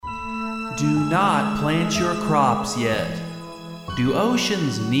Do not plant your crops yet. Do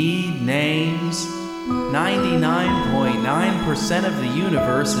oceans need names? 99.9% of the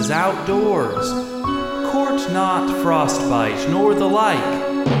universe is outdoors. Court not frostbite nor the like.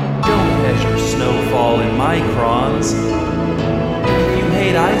 Don't measure snowfall in microns. If you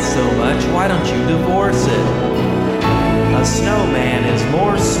hate ice so much, why don't you divorce it? A snowman is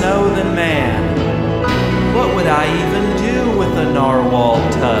more snow than man. What would I even do with a narwhal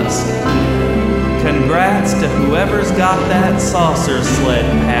tusk? Congrats to whoever's got that saucer sled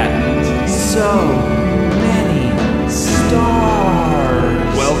patent. So many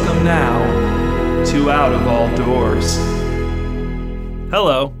stars. Welcome now to Out of All Doors.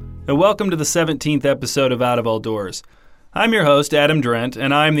 Hello, and welcome to the 17th episode of Out of All Doors. I'm your host, Adam Drent,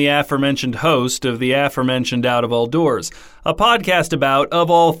 and I'm the aforementioned host of the aforementioned Out of All Doors, a podcast about, of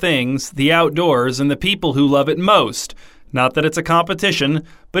all things, the outdoors and the people who love it most. Not that it's a competition,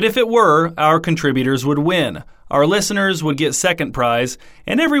 but if it were, our contributors would win. Our listeners would get second prize,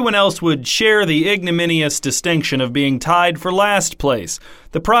 and everyone else would share the ignominious distinction of being tied for last place,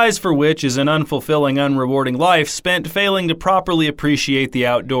 the prize for which is an unfulfilling, unrewarding life spent failing to properly appreciate the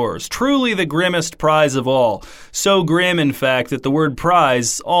outdoors. Truly the grimmest prize of all. So grim, in fact, that the word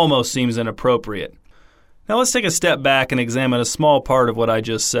prize almost seems inappropriate. Now let's take a step back and examine a small part of what I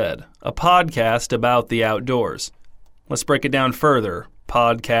just said. A podcast about the outdoors. Let's break it down further.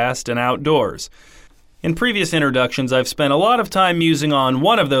 Podcast and outdoors. In previous introductions, I've spent a lot of time musing on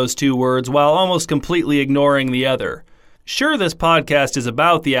one of those two words while almost completely ignoring the other. Sure, this podcast is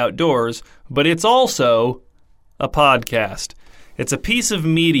about the outdoors, but it's also a podcast. It's a piece of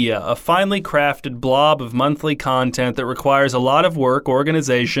media, a finely crafted blob of monthly content that requires a lot of work,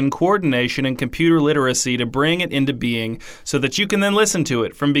 organization, coordination, and computer literacy to bring it into being so that you can then listen to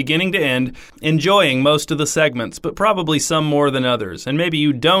it from beginning to end, enjoying most of the segments, but probably some more than others. And maybe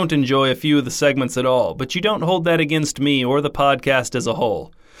you don't enjoy a few of the segments at all, but you don't hold that against me or the podcast as a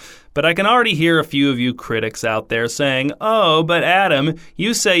whole. But I can already hear a few of you critics out there saying, "Oh, but Adam,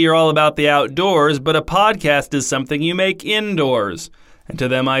 you say you're all about the outdoors, but a podcast is something you make indoors." And to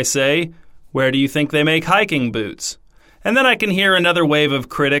them I say, where do you think they make hiking boots? And then I can hear another wave of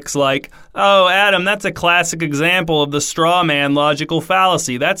critics like, "Oh, Adam, that's a classic example of the straw man logical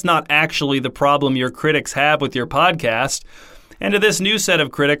fallacy. That's not actually the problem your critics have with your podcast." And to this new set of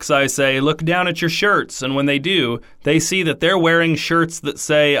critics, I say, look down at your shirts, and when they do, they see that they're wearing shirts that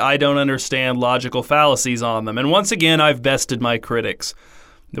say, "I don't understand logical fallacies" on them. And once again, I've bested my critics.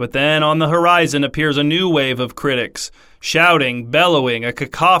 But then on the horizon appears a new wave of critics, shouting, bellowing, a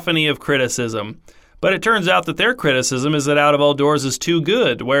cacophony of criticism. But it turns out that their criticism is that Out of All Doors is too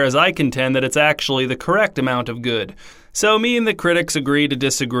good, whereas I contend that it's actually the correct amount of good. So me and the critics agree to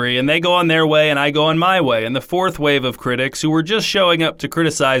disagree, and they go on their way and I go on my way. And the fourth wave of critics, who were just showing up to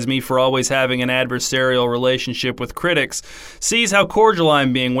criticize me for always having an adversarial relationship with critics, sees how cordial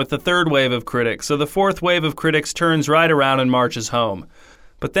I'm being with the third wave of critics. So the fourth wave of critics turns right around and marches home.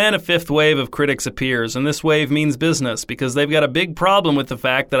 But then a fifth wave of critics appears, and this wave means business because they've got a big problem with the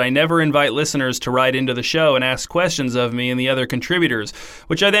fact that I never invite listeners to write into the show and ask questions of me and the other contributors,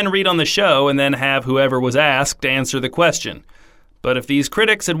 which I then read on the show and then have whoever was asked answer the question. But if these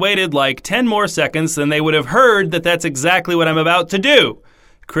critics had waited like 10 more seconds, then they would have heard that that's exactly what I'm about to do.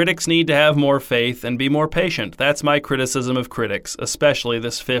 Critics need to have more faith and be more patient. That's my criticism of critics, especially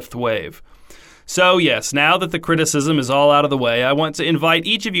this fifth wave. So yes, now that the criticism is all out of the way, I want to invite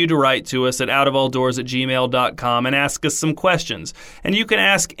each of you to write to us at outofalldoors@gmail.com and ask us some questions. And you can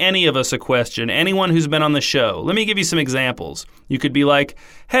ask any of us a question, anyone who's been on the show. Let me give you some examples. You could be like,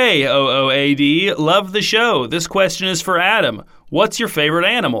 "Hey, OOAD, love the show. This question is for Adam. What's your favorite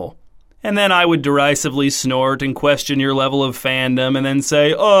animal?" And then I would derisively snort and question your level of fandom and then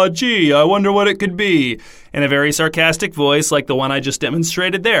say, "Oh, gee, I wonder what it could be," in a very sarcastic voice like the one I just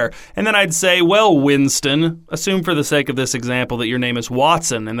demonstrated there. And then I'd say, "Well, Winston," assume for the sake of this example that your name is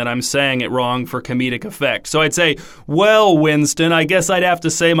Watson and that I'm saying it wrong for comedic effect. So I'd say, "Well, Winston, I guess I'd have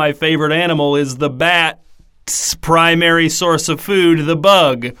to say my favorite animal is the bat's primary source of food, the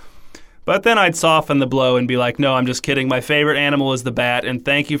bug." But then I'd soften the blow and be like, "No, I'm just kidding. My favorite animal is the bat, and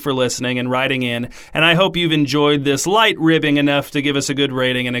thank you for listening and writing in, and I hope you've enjoyed this light ribbing enough to give us a good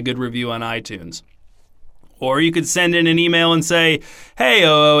rating and a good review on iTunes." Or you could send in an email and say, "Hey,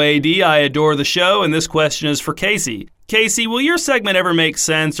 OOAD, I adore the show, and this question is for Casey. Casey, will your segment ever make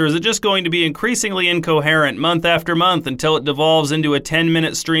sense, or is it just going to be increasingly incoherent month after month until it devolves into a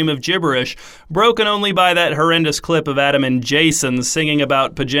 10-minute stream of gibberish, broken only by that horrendous clip of Adam and Jason singing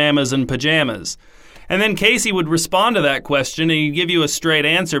about pajamas and pajamas?" And then Casey would respond to that question and he'd give you a straight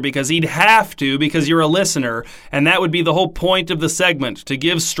answer because he'd have to, because you're a listener. And that would be the whole point of the segment, to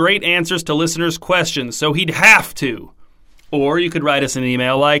give straight answers to listeners' questions. So he'd have to. Or you could write us an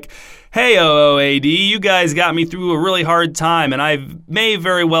email like, "Hey, OOAD, you guys got me through a really hard time, and I may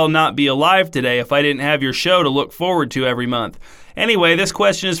very well not be alive today if I didn't have your show to look forward to every month. Anyway, this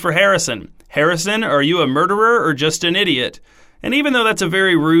question is for Harrison. Harrison, are you a murderer or just an idiot?" And even though that's a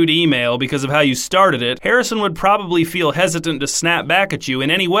very rude email because of how you started it, Harrison would probably feel hesitant to snap back at you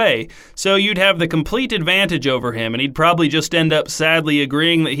in any way. So you'd have the complete advantage over him, and he'd probably just end up sadly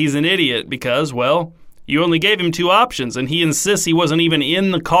agreeing that he's an idiot because, well, you only gave him two options, and he insists he wasn't even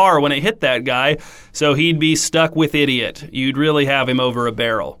in the car when it hit that guy, so he'd be stuck with idiot. You'd really have him over a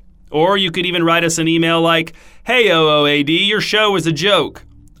barrel. Or you could even write us an email like, "Hey, OOAD, your show is a joke."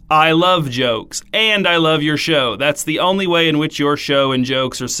 I love jokes, and I love your show. That's the only way in which your show and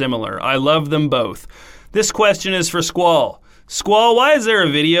jokes are similar. I love them both. This question is for Squall. Squall, why is there a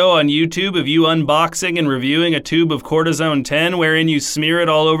video on YouTube of you unboxing and reviewing a tube of Cortisone 10 wherein you smear it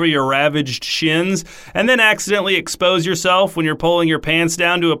all over your ravaged shins and then accidentally expose yourself when you're pulling your pants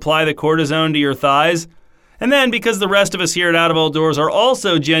down to apply the cortisone to your thighs? And then, because the rest of us here at Out of All Doors are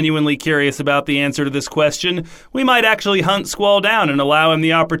also genuinely curious about the answer to this question, we might actually hunt Squall down and allow him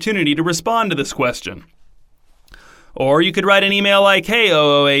the opportunity to respond to this question. Or you could write an email like, "Hey,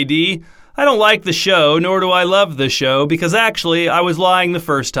 OOAD, I don't like the show, nor do I love the show, because actually, I was lying the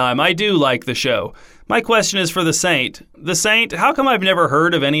first time. I do like the show. My question is for the Saint. The Saint, how come I've never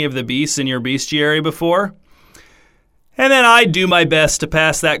heard of any of the beasts in your bestiary before?" And then I'd do my best to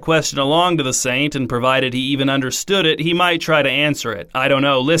pass that question along to the Saint, and provided he even understood it, he might try to answer it. I don't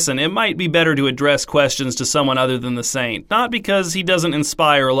know. Listen, it might be better to address questions to someone other than the Saint. Not because he doesn't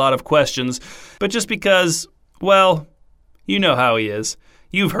inspire a lot of questions, but just because, well, you know how he is.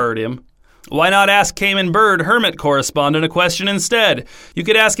 You've heard him. Why not ask Cayman Bird, hermit correspondent, a question instead? You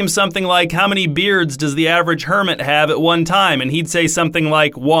could ask him something like, how many beards does the average hermit have at one time? And he'd say something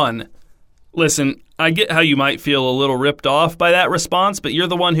like, 1. Listen, I get how you might feel a little ripped off by that response, but you're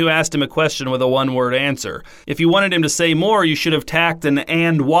the one who asked him a question with a one-word answer. If you wanted him to say more, you should have tacked an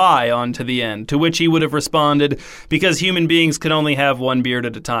 "and why" onto the end, to which he would have responded, because human beings can only have one beard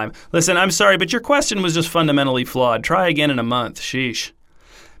at a time. Listen, I'm sorry, but your question was just fundamentally flawed. Try again in a month. Sheesh.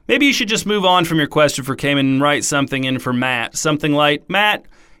 Maybe you should just move on from your question for Cayman and write something in for Matt. Something like, "Matt,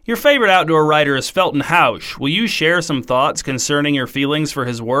 your favorite outdoor writer is Felton Hausch. Will you share some thoughts concerning your feelings for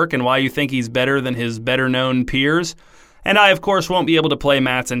his work and why you think he's better than his better-known peers?" And I, of course, won't be able to play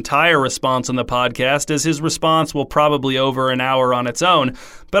Matt's entire response on the podcast, as his response will probably over an hour on its own,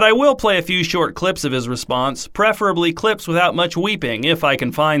 but I will play a few short clips of his response, preferably clips without much weeping, if I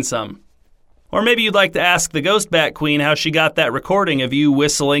can find some. Or maybe you'd like to ask the Ghost Bat Queen how she got that recording of you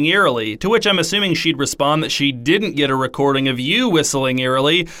whistling eerily, to which I'm assuming she'd respond that she didn't get a recording of you whistling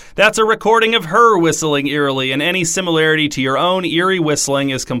eerily. That's a recording of her whistling eerily, and any similarity to your own eerie whistling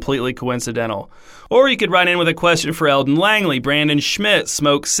is completely coincidental. Or you could write in with a question for Eldon Langley, Brandon Schmidt,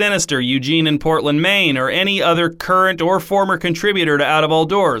 Smoke Sinister, Eugene in Portland, Maine, or any other current or former contributor to Out of All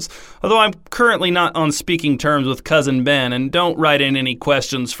Doors. Although I'm currently not on speaking terms with Cousin Ben, and don't write in any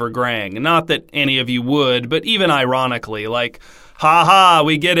questions for Grang. Not that any of you would, but even ironically, like, "Ha ha,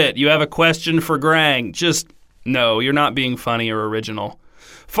 we get it, you have a question for Grang." Just, no, you're not being funny or original.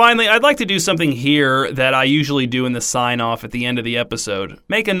 Finally, I'd like to do something here that I usually do in the sign-off at the end of the episode.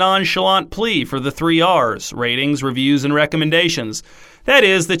 Make a nonchalant plea for the 3 R's, ratings, reviews, and recommendations. That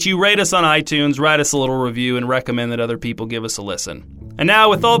is, that you rate us on iTunes, write us a little review, and recommend that other people give us a listen. And now,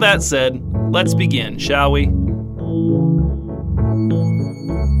 with all that said, let's begin, shall we?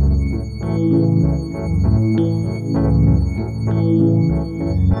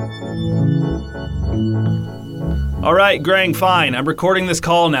 All right, Grang, fine. I'm recording this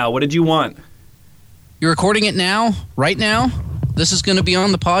call now. What did you want? You're recording it now? Right now? This is going to be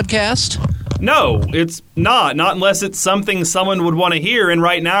on the podcast? No, it's not. Not unless it's something someone would want to hear, and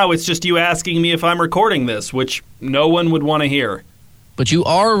right now it's just you asking me if I'm recording this, which no one would want to hear. But you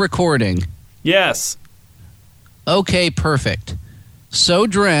are recording? Yes. Okay, perfect. So,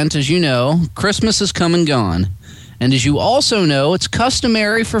 Drent, as you know, Christmas has come and gone. And as you also know, it's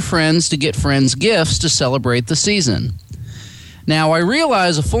customary for friends to get friends gifts to celebrate the season. Now, I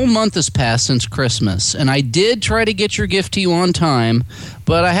realize a full month has passed since Christmas, and I did try to get your gift to you on time,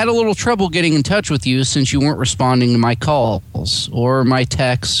 but I had a little trouble getting in touch with you since you weren't responding to my calls, or my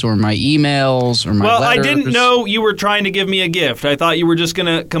texts, or my emails, or my letters. Well, I didn't know you were trying to give me a gift. I thought you were just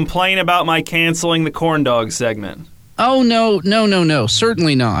going to complain about my canceling the corn dog segment. Oh, no,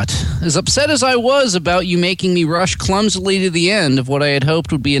 certainly not. As upset as I was about you making me rush clumsily to the end of what I had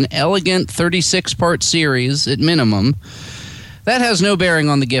hoped would be an elegant 36-part series, at minimum, that has no bearing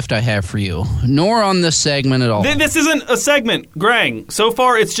on the gift I have for you, nor on this segment at all. This isn't a segment, Grang. So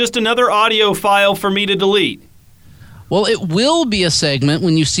far, it's just another audio file for me to delete. Well, it will be a segment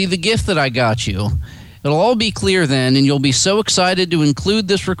when you see the gift that I got you. It'll all be clear then, and you'll be so excited to include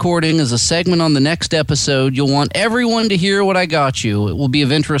this recording as a segment on the next episode, you'll want everyone to hear what I got you. It will be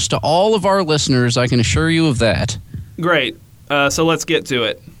of interest to all of our listeners, I can assure you of that. Great. So let's get to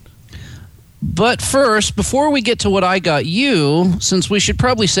it. But first, before we get to what I got you, since we should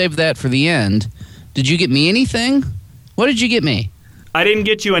probably save that for the end, did you get me anything? What did you get me? I didn't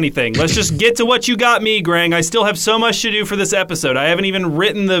get you anything. Let's just get to what you got me, Grang. I still have so much to do for this episode. I haven't even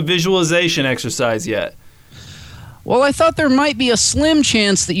written the visualization exercise yet. Well, I thought there might be a slim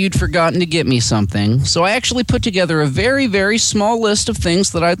chance that you'd forgotten to get me something, so I actually put together a very, very small list of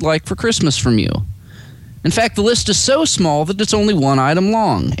things that I'd like for Christmas from you. In fact, the list is so small that it's only one item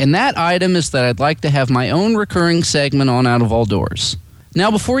long, and that item is that I'd like to have my own recurring segment on Out of All Doors. Now,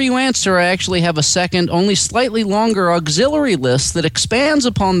 before you answer, I actually have a second, only slightly longer auxiliary list that expands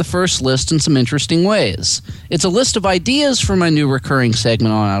upon the first list in some interesting ways. It's a list of ideas for my new recurring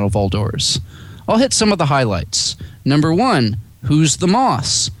segment on Out of All Doors. I'll hit some of the highlights. Number 1, Who's the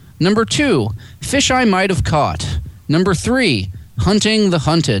Moss? Number 2, Fish I Might Have Caught. Number 3, Hunting the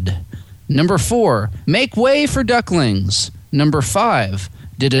Hunted. Number 4, Make Way for Ducklings. Number 5,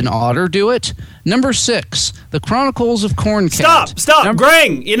 Did an Otter Do It? Number 6, The Chronicles of Corncat. Stop!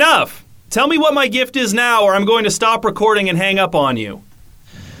 Grang, enough! Tell me what my gift is now, or I'm going to stop recording and hang up on you.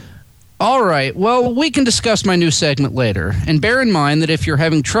 All right, well, we can discuss my new segment later. And bear in mind that if you're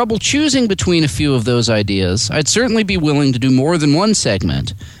having trouble choosing between a few of those ideas, I'd certainly be willing to do more than one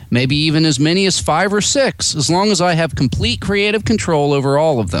segment. Maybe even as many as 5 or 6, as long as I have complete creative control over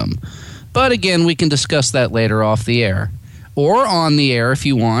all of them. But again, we can discuss that later off the air. Or on the air if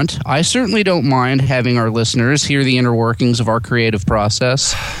you want. I certainly don't mind having our listeners hear the inner workings of our creative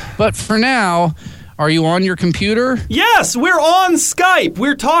process. But for now, are you on your computer? Yes, we're on Skype.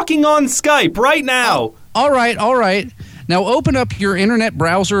 We're talking on Skype right now. All right. Now open up your internet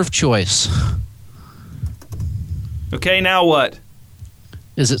browser of choice. Okay, now what?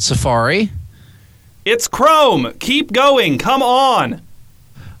 Is it Safari? It's Chrome. Keep going. Come on.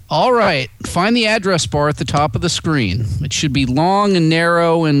 All right, find the address bar at the top of the screen. It should be long and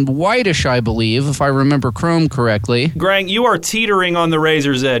narrow and whitish, I believe, if I remember Chrome correctly. Grang, you are teetering on the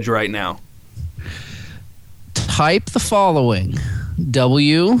razor's edge right now. Type the following: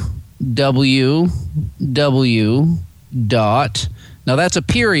 www. Now that's a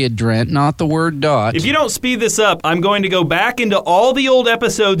period, Drent, not the word dot. If you don't speed this up, I'm going to go back into all the old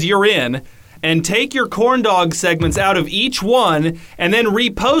episodes you're in and take your corn dog segments out of each one and then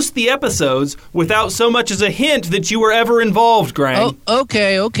repost the episodes without so much as a hint that you were ever involved, Grang. Oh,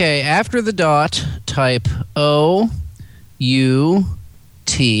 okay. After the dot, type O-U-T-O-F-A.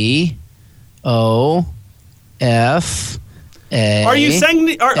 Are you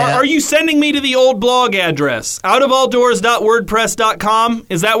sending me to the old blog address, outofalldoors.wordpress.com?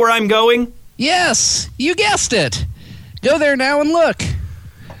 Is that where I'm going? Yes, you guessed it. Go there now and look.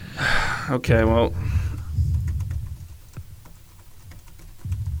 Okay, well...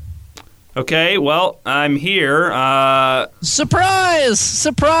 Okay, well, I'm here. Surprise!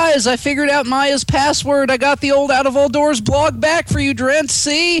 I figured out Maya's password. I got the old Out of All Doors blog back for you, Drent.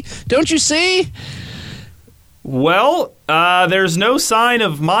 See? Don't you see? Well, there's no sign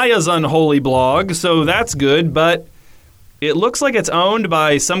of Maya's unholy blog, so that's good, but it looks like it's owned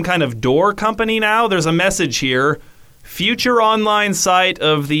by some kind of door company now. There's a message here. Future online site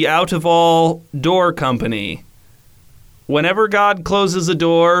of the Out of All Door Company. Whenever God closes a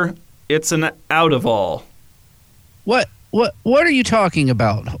door, it's an out of all. What are you talking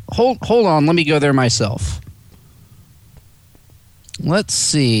about? Hold on, let me go there myself. Let's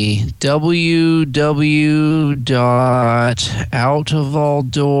see.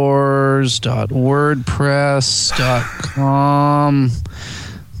 www.outofalldoors.wordpress.com.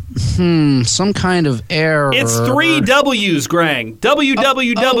 Some kind of error. It's 3 W's, Grang.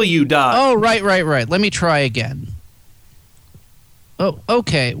 www. Oh, right. Let me try again. Oh,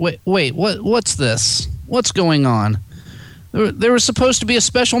 okay. Wait. What's this? What's going on? There was supposed to be a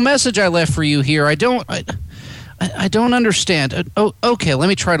special message I left for you here. I don't understand. Okay. Let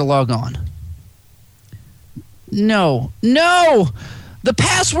me try to log on. No. The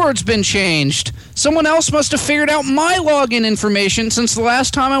password's been changed. Someone else must have figured out my login information since the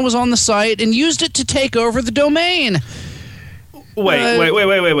last time I was on the site and used it to take over the domain.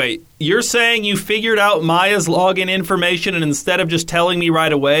 Wait. you're saying you figured out Maya's login information, and instead of just telling me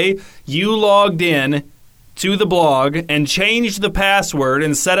right away, you logged in to the blog and changed the password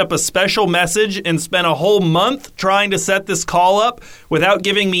and set up a special message and spent a whole month trying to set this call up without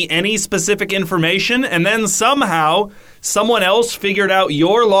giving me any specific information, and then somehow someone else figured out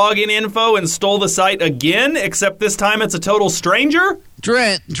your login info and stole the site again, except this time it's a total stranger?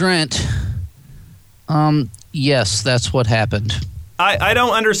 Drent. Yes, that's what happened. I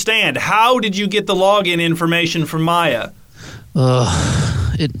don't understand. How did you get the login information from Maya?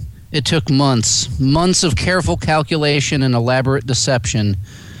 It took months of careful calculation and elaborate deception.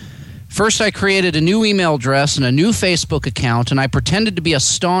 First, I created a new email address and a new Facebook account, and I pretended to be a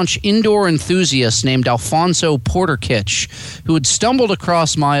staunch indoor enthusiast named Alfonso Porterkitch, who had stumbled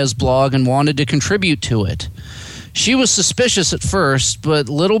across Maya's blog and wanted to contribute to it. She was suspicious at first, but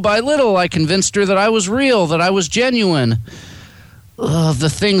little by little I convinced her that I was real, that I was genuine.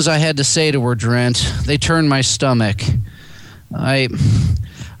 The things I had to say to her, Drent, they turned my stomach. I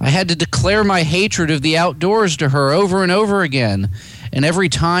had to declare my hatred of the outdoors to her over and over again. And every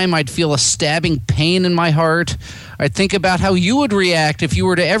time I'd feel a stabbing pain in my heart, I'd think about how you would react if you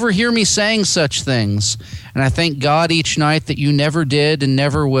were to ever hear me saying such things. And I thank God each night that you never did and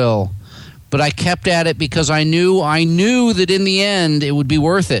never will. But I kept at it because I knew that in the end it would be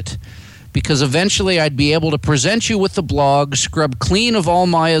worth it. Because eventually I'd be able to present you with the blog, scrubbed clean of all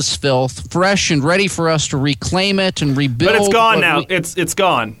Maya's filth, fresh and ready for us to reclaim it and rebuild. But it's gone now. It's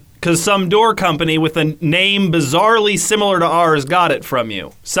gone. Because some door company with a name bizarrely similar to ours got it from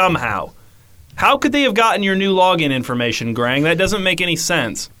you, somehow. How could they have gotten your new login information, Grang? That doesn't make any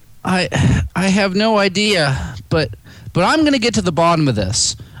sense. I have no idea, but I'm going to get to the bottom of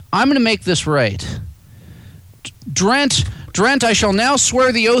this. I'm going to make this right. Drent, I shall now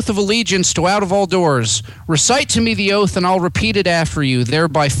swear the oath of allegiance to Out of All Doors. Recite to me the oath, and I'll repeat it after you,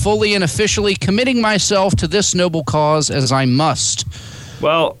 thereby fully and officially committing myself to this noble cause as I must.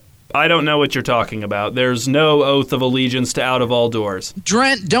 Well, I don't know what you're talking about. There's no oath of allegiance to Out of All Doors.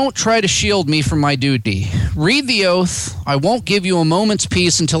 Drent, don't try to shield me from my duty. Read the oath. I won't give you a moment's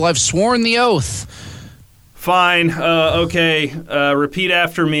peace until I've sworn the oath. Fine. Okay. Repeat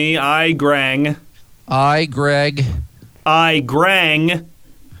after me. I, Grang. I, Greg. I, Grang.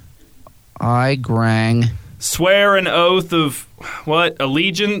 I, Grang. Swear an oath of,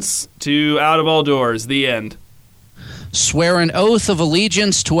 allegiance to Out of All Doors. The end. Swear an oath of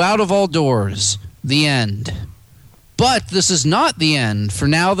allegiance to Out of All Doors. The end. But this is not the end, for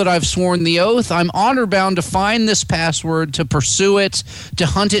now that I've sworn the oath, I'm honor-bound to find this password, to pursue it, to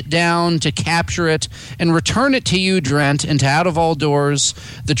hunt it down, to capture it, and return it to you, Drent, and to Out of All Doors,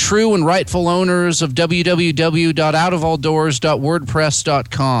 the true and rightful owners of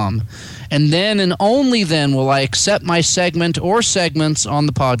www.outofalldoors.wordpress.com. And then and only then will I accept my segment or segments on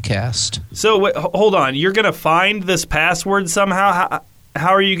the podcast. So, wait, hold on. You're going to find this password somehow? How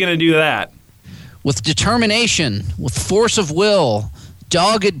are you going to do that? With determination, with force of will,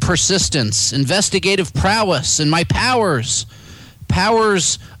 dogged persistence, investigative prowess, and my powers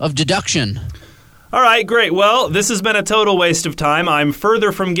of deduction. All right, great. Well, this has been a total waste of time. I'm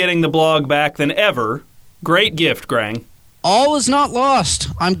further from getting the blog back than ever. Great gift, Grang. All is not lost.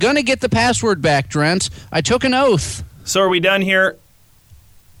 I'm going to get the password back, Drent. I took an oath. So are we done here?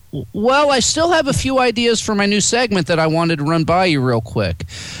 Well, I still have a few ideas for my new segment that I wanted to run by you real quick.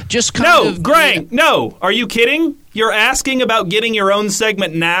 Grang, no. Are you kidding? You're asking about getting your own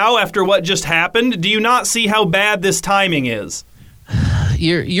segment now after what just happened? Do you not see how bad this timing is?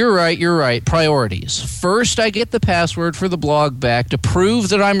 You're right. Priorities. First, I get the password for the blog back to prove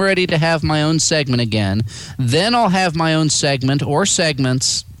that I'm ready to have my own segment again. Then I'll have my own segment or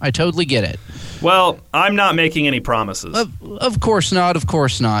segments. I totally get it. Well, I'm not making any promises. Of course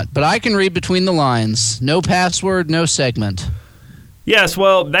not. But I can read between the lines. No password, no segment. Yes,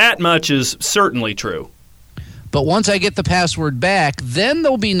 well, that much is certainly true. But once I get the password back, then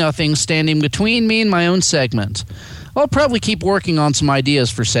there'll be nothing standing between me and my own segment. I'll probably keep working on some ideas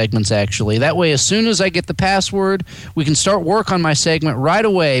for segments, actually. That way, as soon as I get the password, we can start work on my segment right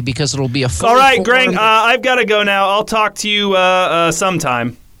away because it'll be a full... All right, Grang, I've got to go now. I'll talk to you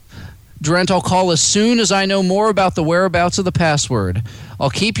sometime. Drent, I'll call as soon as I know more about the whereabouts of the password. I'll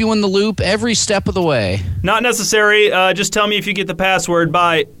keep you in the loop every step of the way. Not necessary. Just tell me if you get the password.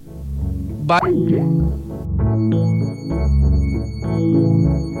 Bye. Bye.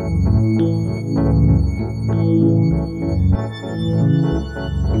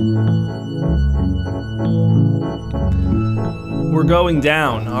 We're going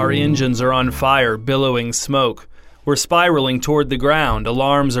down. Our engines are on fire, billowing smoke. We're spiraling toward the ground.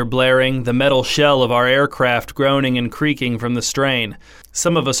 Alarms are blaring, the metal shell of our aircraft groaning and creaking from the strain.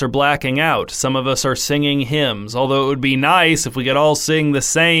 Some of us are blacking out. Some of us are singing hymns, although it would be nice if we could all sing the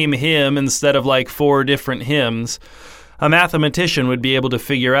same hymn instead of like 4 different hymns. A mathematician would be able to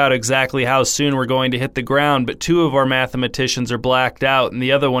figure out exactly how soon we're going to hit the ground, but 2 of our mathematicians are blacked out, and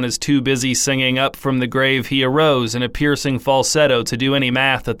the other one is too busy singing Up From the Grave He Arose in a piercing falsetto to do any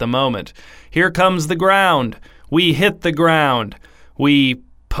math at the moment. Here comes the ground. We hit the ground. We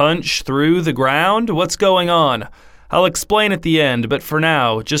punch through the ground? What's going on? I'll explain at the end, but for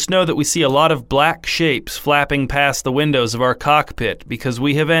now, just know that we see a lot of black shapes flapping past the windows of our cockpit because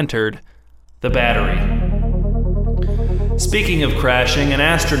we have entered the battery. Speaking of crashing, an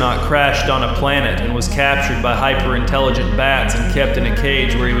astronaut crashed on a planet and was captured by hyper-intelligent bats and kept in a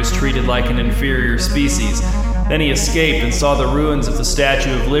cage where he was treated like an inferior species. Then he escaped and saw the ruins of the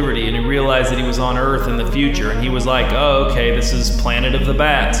Statue of Liberty, and he realized that he was on Earth in the future, and he was like, oh, okay, this is Planet of the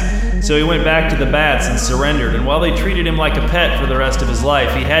Bats. So he went back to the bats and surrendered, and while they treated him like a pet for the rest of his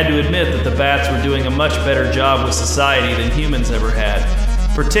life, he had to admit that the bats were doing a much better job with society than humans ever had,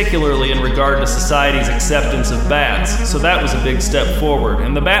 particularly in regard to society's acceptance of bats, so that was a big step forward.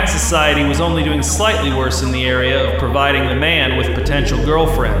 And the Bat Society was only doing slightly worse in the area of providing the man with potential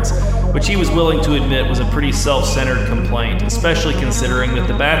girlfriends, which he was willing to admit was a pretty self-centered complaint, especially considering that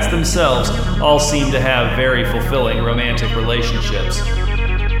the bats themselves all seem to have very fulfilling romantic relationships.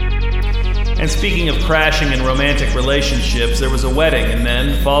 And speaking of crashing and romantic relationships, there was a wedding, and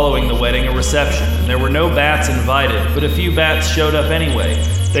then, following the wedding, a reception. And there were no bats invited, but a few bats showed up anyway.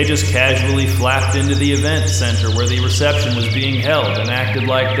 They just casually flapped into the event center where the reception was being held and acted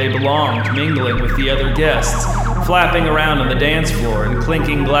like they belonged, mingling with the other guests, flapping around on the dance floor and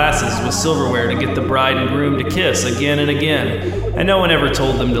clinking glasses with silverware to get the bride and groom to kiss again and again. And no one ever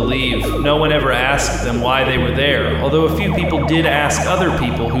told them to leave. No one ever asked them why they were there, although a few people did ask other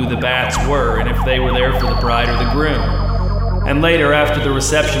people who the bats were and if they were there for the bride or the groom. And later, after the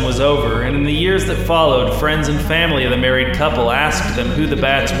reception was over, and in the years that followed, friends and family of the married couple asked them who the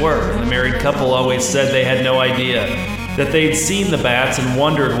bats were, and the married couple always said they had no idea, that they'd seen the bats and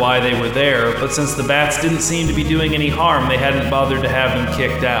wondered why they were there, but since the bats didn't seem to be doing any harm, they hadn't bothered to have them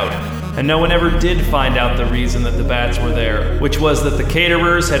kicked out. And no one ever did find out the reason that the bats were there, which was that the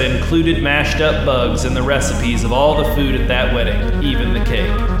caterers had included mashed up bugs in the recipes of all the food at that wedding, even the cake.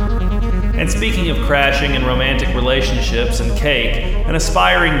 And speaking of crashing and romantic relationships and cake, an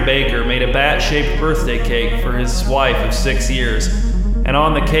aspiring baker made a bat-shaped birthday cake for his wife of 6 years. And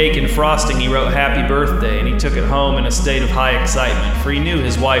on the cake and frosting he wrote "Happy Birthday," and he took it home in a state of high excitement, for he knew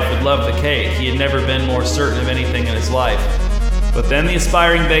his wife would love the cake. He had never been more certain of anything in his life. But then the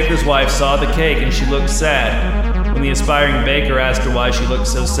aspiring baker's wife saw the cake and she looked sad. When the aspiring baker asked her why she looked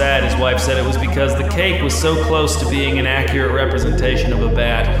so sad, his wife said it was because the cake was so close to being an accurate representation of a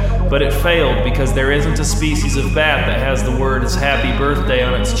bat, but it failed because there isn't a species of bat that has the words "Happy Birthday"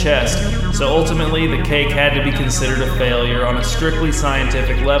 on its chest, so ultimately the cake had to be considered a failure on a strictly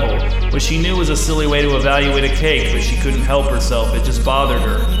scientific level, which she knew was a silly way to evaluate a cake, but she couldn't help herself, it just bothered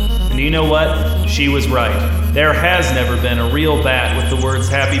her. And you know what? She was right. There has never been a real bat with the words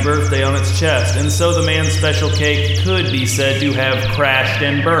 "Happy Birthday" on its chest, and so the man's special cake could be said to have crashed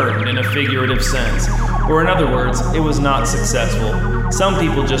and burned in a figurative sense. Or in other words, it was not successful. Some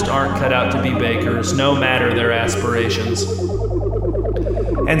people just aren't cut out to be bakers, no matter their aspirations.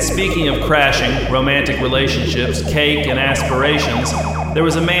 And speaking of crashing, romantic relationships, cake, and aspirations, there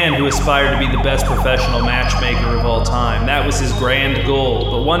was a man who aspired to be the best professional matchmaker of all time. That was his grand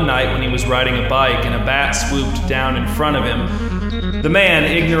goal. But one night when he was riding a bike and a bat swooped down in front of him, the man,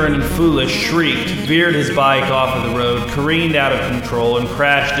 ignorant and foolish, shrieked, veered his bike off of the road, careened out of control, and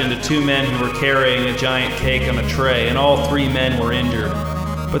crashed into 2 men who were carrying a giant cake on a tray, and all 3 men were injured.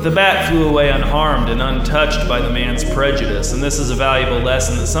 But the bat flew away unharmed and untouched by the man's prejudice, and this is a valuable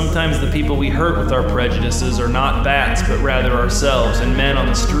lesson that sometimes the people we hurt with our prejudices are not bats, but rather ourselves and men on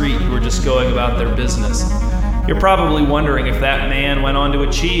the street who are just going about their business. You're probably wondering if that man went on to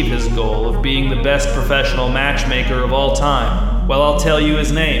achieve his goal of being the best professional matchmaker of all time. Well, I'll tell you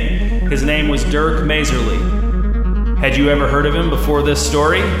his name. His name was Dirk Maserly. Had you ever heard of him before this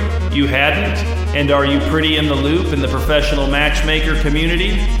story? You hadn't? And are you pretty in the loop in the professional matchmaker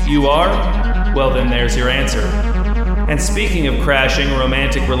community? You are? Well, then there's your answer. And speaking of crashing,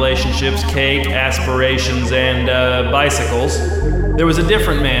 romantic relationships, cake, aspirations, and bicycles, there was a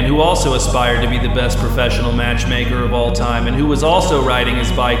different man who also aspired to be the best professional matchmaker of all time, and who was also riding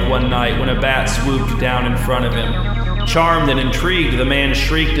his bike one night when a bat swooped down in front of him. Charmed and intrigued, the man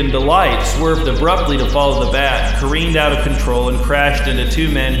shrieked in delight, swerved abruptly to follow the bat, careened out of control, and crashed into 2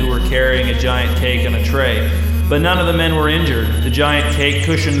 men who were carrying a giant cake on a tray. But none of the men were injured. The giant cake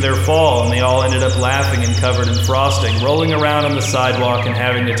cushioned their fall, and they all ended up laughing and covered in frosting, rolling around on the sidewalk and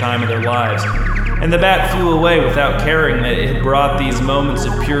having the time of their lives. And the bat flew away without caring that it had brought these moments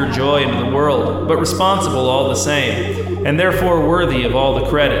of pure joy into the world, but responsible all the same, and therefore worthy of all the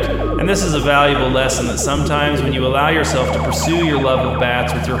credit. And this is a valuable lesson that sometimes when you allow yourself to pursue your love of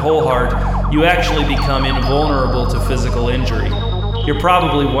bats with your whole heart, you actually become invulnerable to physical injury. You're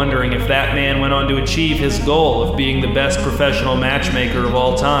probably wondering if that man went on to achieve his goal of being the best professional matchmaker of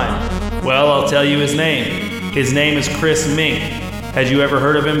all time. Well, I'll tell you his name. His name is Chris Mink. Had you ever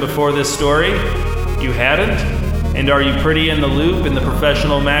heard of him before this story? You hadn't? And are you pretty in the loop in the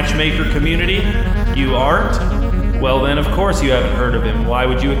professional matchmaker community? You aren't? Well then, of course you haven't heard of him. Why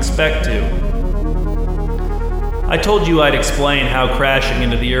would you expect to? I told you I'd explain how crashing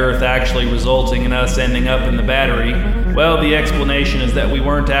into the earth actually resulting in us ending up in the battery. Well, the explanation is that we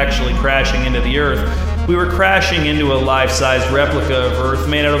weren't actually crashing into the earth. We were crashing into a life-size replica of Earth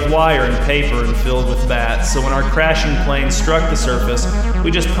made out of wire and paper and filled with bats. So when our crashing plane struck the surface,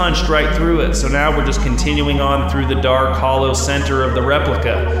 we just punched right through it. So now we're just continuing on through the dark, hollow center of the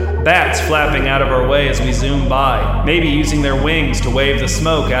replica. Bats flapping out of our way as we zoom by, maybe using their wings to wave the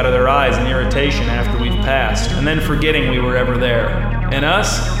smoke out of their eyes in irritation after we've passed, and then forgetting we were ever there. And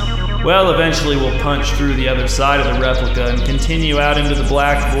us? Well, eventually we'll punch through the other side of the replica and continue out into the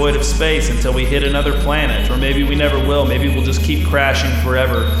black void of space until we hit another planet, or maybe we never will. Maybe we'll just keep crashing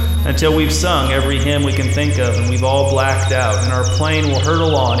forever until we've sung every hymn we can think of and we've all blacked out, and our plane will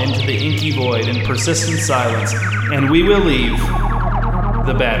hurtle on into the inky void in persistent silence, and we will leave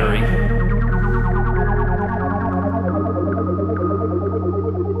the battery.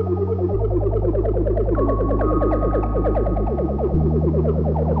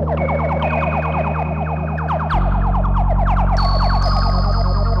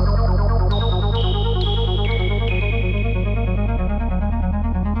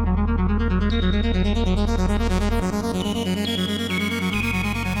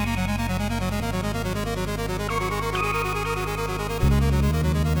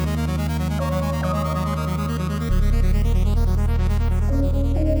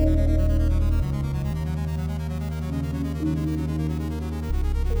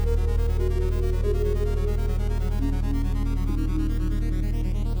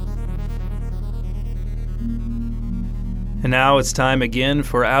 And now it's time again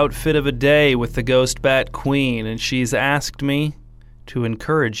for Outfit of a Day with the Ghost Bat Queen, and she's asked me to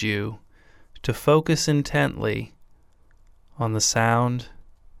encourage you to focus intently on the sound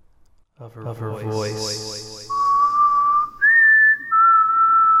of her voice.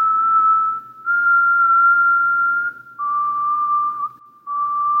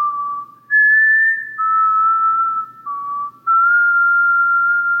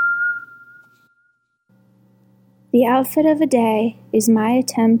 The outfit of a day is my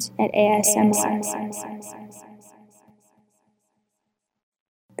attempt at ASMR.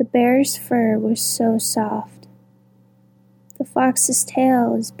 The bear's fur was so soft. The fox's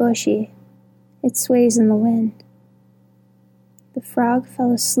tail is bushy. It sways in the wind. The frog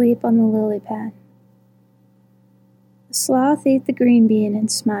fell asleep on the lily pad. The sloth ate the green bean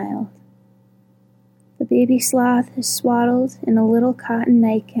and smiled. The baby sloth is swaddled in a little cotton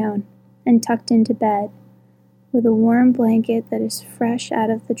nightgown and tucked into bed, with a warm blanket that is fresh out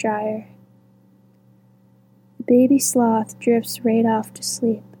of the dryer. The baby sloth drifts right off to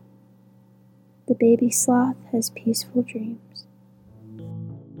sleep. The baby sloth has peaceful dreams.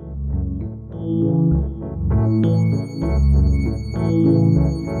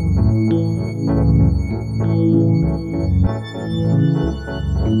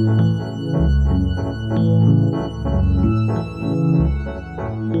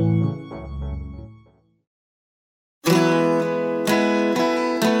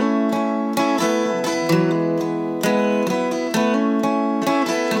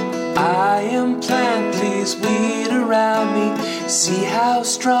 See how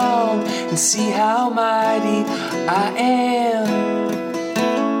strong and see how mighty I am.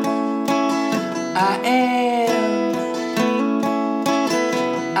 I am.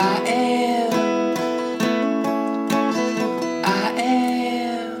 I am. I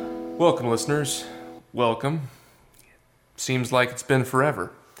am. Welcome, listeners. Welcome. Seems like it's been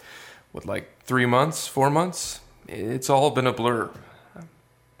forever. What, like 3 months, 4 months? It's all been a blur.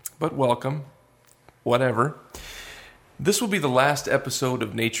 But welcome. Whatever. This will be the last episode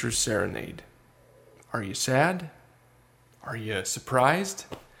of Nature's Serenade. Are you sad? Are you surprised?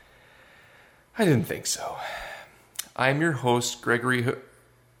 I didn't think so. I'm your host,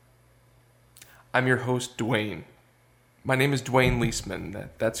 I'm your host, Dwayne. My name is Dwayne Leisman.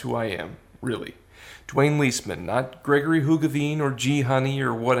 That's who I am, really. Dwayne Leisman, not Gregory Hougavine or G. Honey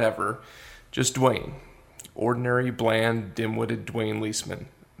or whatever. Just Dwayne. Ordinary, bland, dim-witted Dwayne Leisman.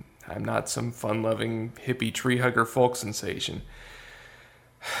 I'm not some fun-loving, hippie tree-hugger folk sensation.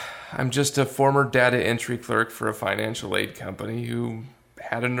 I'm just a former data entry clerk for a financial aid company who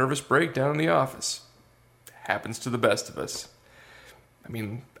had a nervous breakdown in the office. Happens to the best of us. I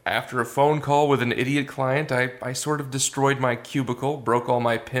mean, after a phone call with an idiot client, I sort of destroyed my cubicle, broke all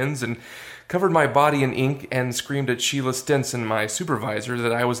my pens, and covered my body in ink and screamed at Sheila Stenson, my supervisor,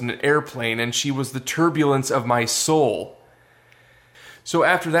 that I was in an airplane and she was the turbulence of my soul. So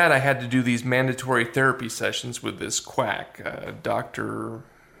after that, I had to do these mandatory therapy sessions with this quack,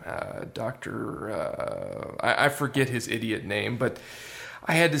 I forget his idiot name, but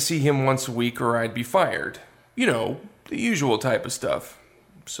I had to see him once a week or I'd be fired. You know, the usual type of stuff.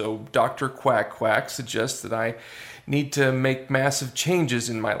 So Dr. Quack suggests that I need to make massive changes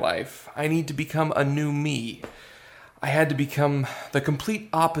in my life. I need to become a new me. I had to become the complete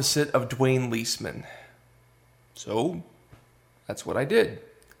opposite of Dwayne Leisman. So that's what I did.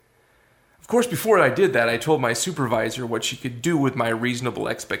 Of course, before I did that, I told my supervisor what she could do with my reasonable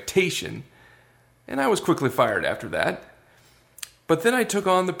expectation, and I was quickly fired after that. But then I took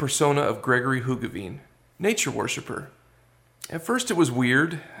on the persona of Gregory Hougavine, nature worshiper. At first it was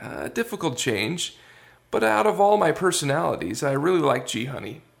weird, a difficult change, but out of all my personalities, I really liked G.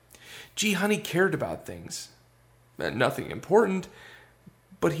 Honey. G. Honey cared about things. Nothing important,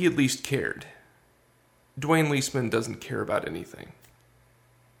 but he at least cared. Dwayne Leisman doesn't care about anything.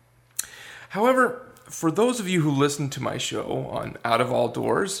 However, for those of you who listened to my show on Out of All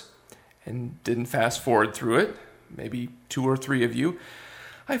Doors and didn't fast forward through it, maybe 2 or 3 of you,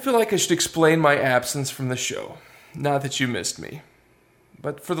 I feel like I should explain my absence from the show. Not that you missed me.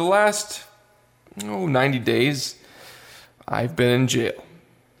 But for the last 90 days, I've been in jail.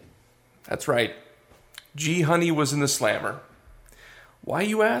 That's right. G. Honey was in the slammer. Why,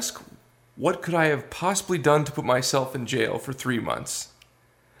 you ask? What could I have possibly done to put myself in jail for 3 months?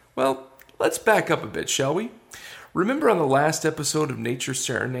 Well, let's back up a bit, shall we? Remember on the last episode of Nature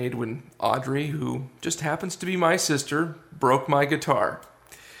Serenade when Audrey, who just happens to be my sister, broke my guitar?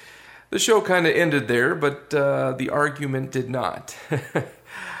 The show kind of ended there, but the argument did not.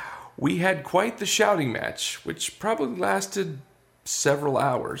 We had quite the shouting match, which probably lasted several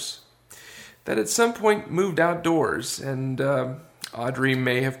hours. That at some point moved outdoors, and Audrey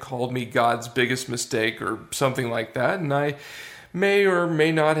may have called me God's biggest mistake or something like that, and I may or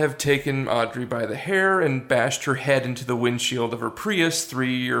may not have taken Audrey by the hair and bashed her head into the windshield of her Prius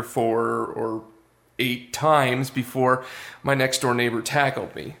 3 or 4 or 8 times before my next-door neighbor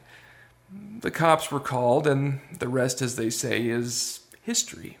tackled me. The cops were called, and the rest, as they say, is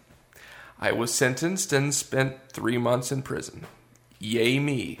history. I was sentenced and spent 3 months in prison. Yay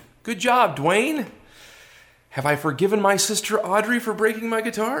me. Good job, Dwayne. Have I forgiven my sister Audrey for breaking my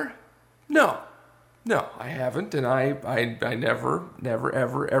guitar? No, I haven't, and I never,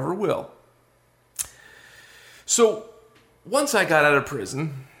 ever will. So, once I got out of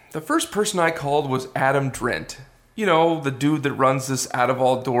prison, the first person I called was Adam Drent. You know, the dude that runs this Out of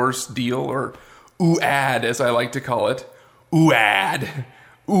All Doors deal, or OOAD, as I like to call it. OOAD.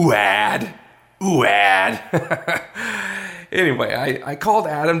 Anyway, I called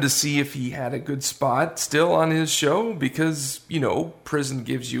Adam to see if he had a good spot still on his show because, you know, prison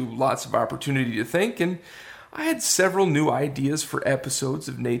gives you lots of opportunity to think, and I had several new ideas for episodes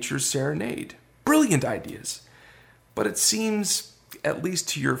of Nature's Serenade. Brilliant ideas. But it seems, at least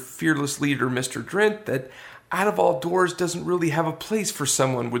to your fearless leader, Mr. Drent, that Out of All Doors doesn't really have a place for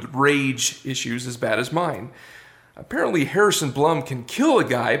someone with rage issues as bad as mine. Apparently Harrison Blum can kill a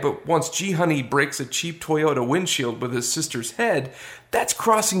guy, but once G. Honey breaks a cheap Toyota windshield with his sister's head, that's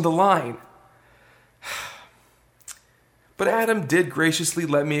crossing the line. But Adam did graciously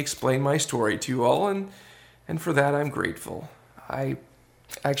let me explain my story to you all, and for that I'm grateful. I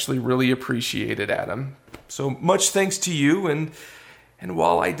actually really appreciate it, Adam. So much thanks to you, and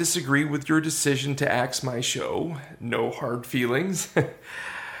while I disagree with your decision to axe my show, no hard feelings.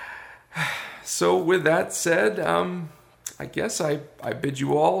 So with that said, I guess I bid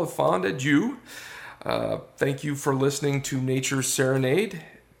you all a fond adieu. Thank you for listening to Nature's Serenade.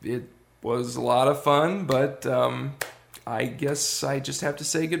 It was a lot of fun, but I guess I just have to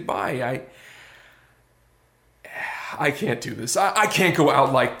say goodbye. I can't do this. I can't go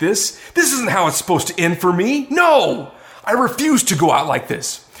out like this. This isn't how it's supposed to end for me. No! I refuse to go out like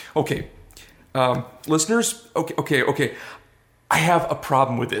this. Okay. Listeners, okay. I have a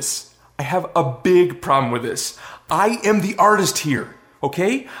problem with this. I have a big problem with this. I am the artist here,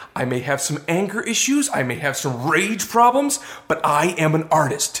 okay? I may have some anger issues, I may have some rage problems, but I am an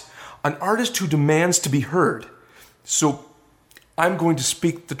artist. an artist who demands to be heard. So I'm going to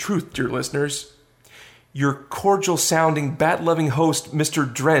speak the truth, dear listeners. Your cordial-sounding, bat-loving host,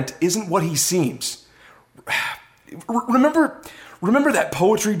 Mr. Drent, isn't what he seems. Remember that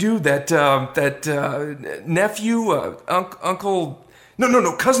poetry dude, that nephew, uncle...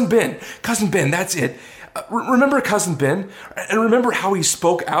 No, Cousin Ben. Cousin Ben, that's it. Remember Cousin Ben? And remember how he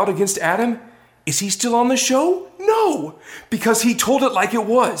spoke out against Adam? Is he still on the show? No, because he told it like it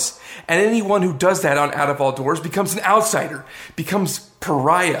was. And anyone who does that on Out of All Doors becomes an outsider, becomes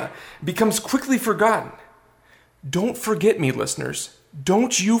pariah, becomes quickly forgotten. Don't forget me, listeners.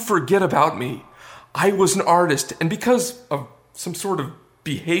 Don't you forget about me. I was an artist, and because of some sort of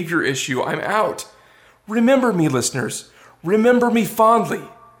behavior issue, I'm out. Remember me, listeners. Remember me fondly.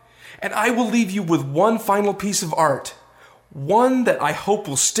 And I will leave you with one final piece of art. One that I hope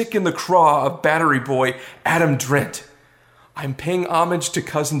will stick in the craw of Battery Boy Adam Drent. I'm paying homage to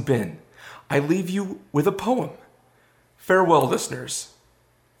Cousin Ben. I leave you with a poem. Farewell, listeners.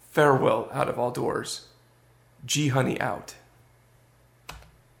 Farewell, Out of All Doors. G Honey out.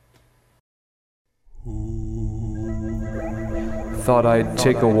 Thought I'd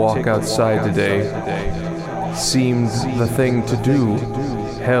take a walk outside today. Seemed the thing to do.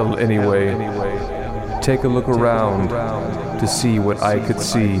 Hell, anyway. Take a look around to see what I could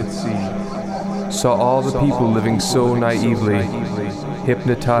see. Saw all the people living so naively,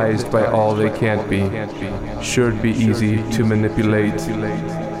 hypnotized by all they can't be. Should be easy to manipulate.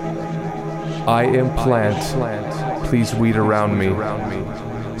 I am plant, please weed around me.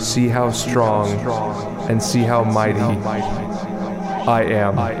 See how strong and see how mighty I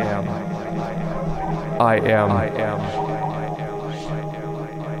am. I am.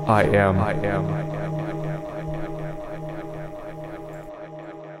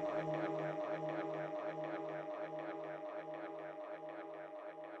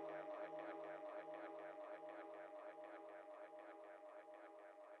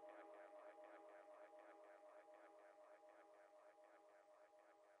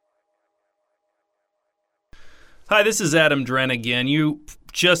 Hi, this is Adam Drent again. You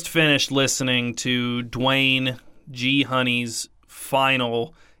just finished listening to Dwayne G. Honey's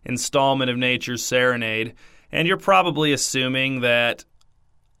final installment of Nature's Serenade, and you're probably assuming that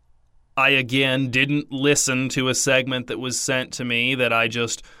I, again, didn't listen to a segment that was sent to me, that I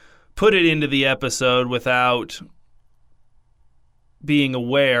just put it into the episode without being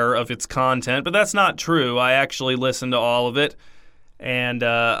aware of its content, but that's not true. I actually listened to all of it, and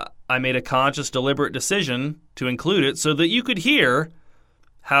I made a conscious, deliberate decision to include it so that you could hear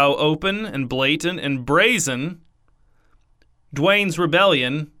how open and blatant and brazen Dwayne's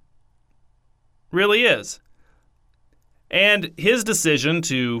rebellion really is. And his decision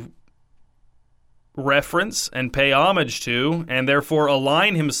to reference and pay homage to, and therefore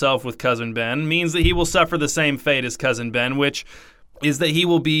align himself with Cousin Ben, means that he will suffer the same fate as Cousin Ben, which is that he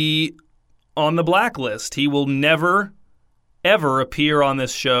will be on the blacklist. He will never, ever appear on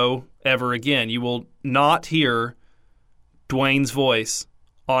this show ever again. You will not hear Dwayne's voice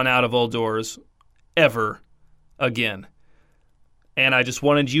on Out of All Doors ever again. And I just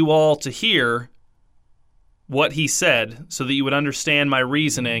wanted you all to hear what he said so that you would understand my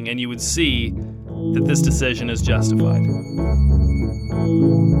reasoning and you would see that this decision is justified.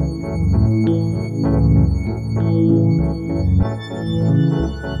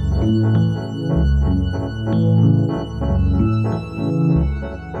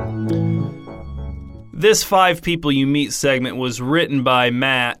 This 5 People You Meet segment was written by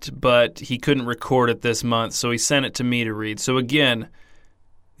Matt, but he couldn't record it this month, so he sent it to me to read. So again,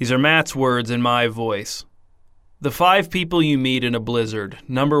 these are Matt's words in my voice. The 5 people you meet in a blizzard.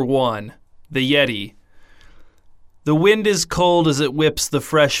 Number 1, the Yeti. The wind is cold as it whips the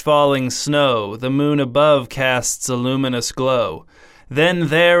fresh falling snow. The moon above casts a luminous glow. Then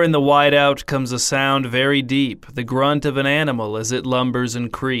there in the whiteout comes a sound very deep, the grunt of an animal as it lumbers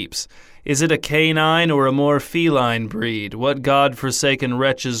and creeps. Is it a canine or a more feline breed? What God-forsaken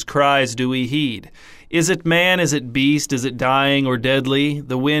wretches' cries do we heed? Is it man, is it beast, is it dying or deadly?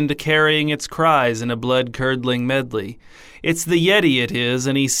 The wind carrying its cries in a blood-curdling medley. It's the Yeti it is,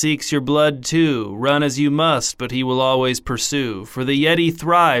 and he seeks your blood too. Run as you must, but he will always pursue. For the Yeti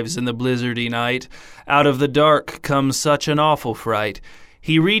thrives in the blizzardy night. Out of the dark comes such an awful fright.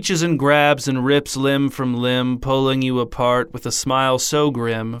 He reaches and grabs and rips limb from limb, pulling you apart with a smile so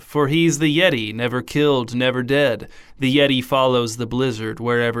grim. For he's the Yeti, never killed, never dead. The Yeti follows the blizzard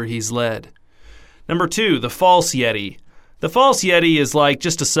wherever he's led. Number 2, the false Yeti. The false Yeti is like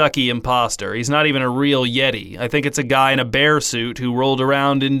just a sucky imposter. He's not even a real Yeti. I think it's a guy in a bear suit who rolled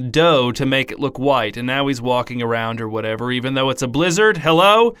around in dough to make it look white, and now he's walking around or whatever, even though it's a blizzard.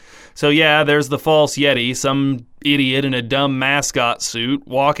 Hello? So yeah, there's the false Yeti, some idiot in a dumb mascot suit,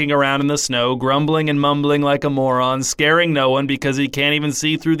 walking around in the snow, grumbling and mumbling like a moron, scaring no one because he can't even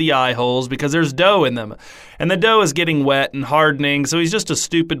see through the eye holes because there's dough in them. And the dough is getting wet and hardening, so he's just a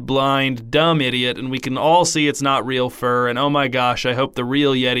stupid, blind, dumb idiot, and we can all see it's not real fur, and oh my gosh, I hope the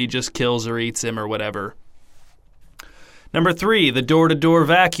real Yeti just kills or eats him or whatever. Number 3, the door-to-door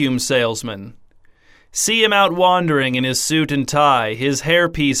vacuum salesman. See him out wandering in his suit and tie, his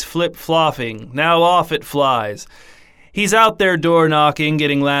hairpiece flip-flopping, now off it flies. He's out there door-knocking,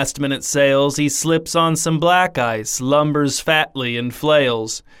 getting last-minute sales. He slips on some black ice, lumbers fatly and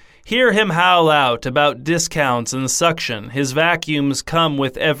flails. Hear him howl out about discounts and suction. His vacuums come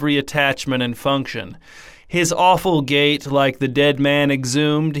with every attachment and function. His awful gait, like the dead man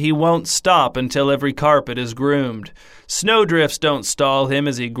exhumed, he won't stop until every carpet is groomed. Snowdrifts don't stall him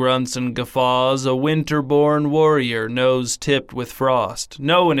as he grunts and guffaws, a winter-born warrior, nose tipped with frost.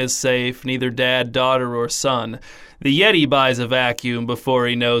 No one is safe, neither dad, daughter, or son. The Yeti buys a vacuum before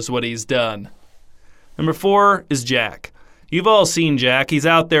he knows what he's done. Number 4 is Jack. You've all seen Jack. He's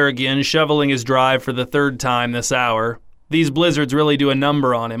out there again, shoveling his drive for the 3rd time this hour. These blizzards really do a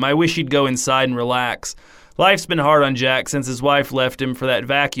number on him. I wish he'd go inside and relax. Life's been hard on Jack since his wife left him for that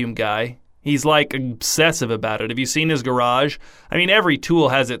vacuum guy. He's like obsessive about it. Have you seen his garage? I mean, every tool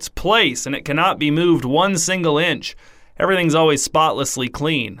has its place, and it cannot be moved 1 single inch. Everything's always spotlessly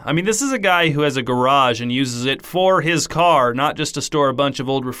clean. I mean, this is a guy who has a garage and uses it for his car, not just to store a bunch of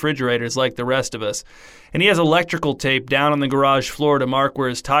old refrigerators like the rest of us. And he has electrical tape down on the garage floor to mark where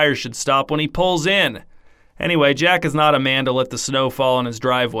his tires should stop when he pulls in. Anyway, Jack is not a man to let the snow fall on his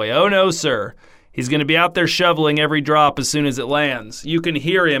driveway. Oh no, sir. He's going to be out there shoveling every drop as soon as it lands. You can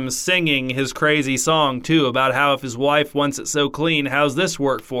hear him singing his crazy song, too, about how if his wife wants it so clean, how's this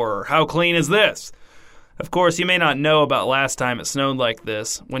work for her? How clean is this? Of course, you may not know about last time it snowed like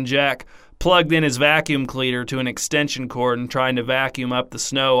this, when Jack plugged in his vacuum cleaner to an extension cord and trying to vacuum up the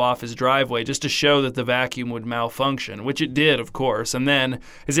snow off his driveway just to show that the vacuum would malfunction, which it did, of course. And then,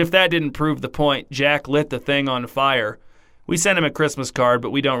 as if that didn't prove the point, Jack lit the thing on fire. We sent him a Christmas card, but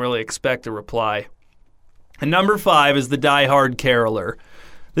we don't really expect a reply. And number 5 is the Die-Hard Caroler.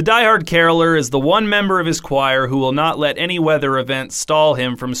 The Die-Hard Caroler is the one member of his choir who will not let any weather event stall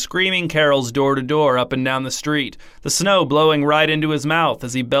him from screaming carols door to door up and down the street, the snow blowing right into his mouth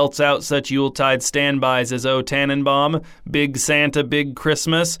as he belts out such Yuletide standbys as O Tannenbaum, Big Santa, Big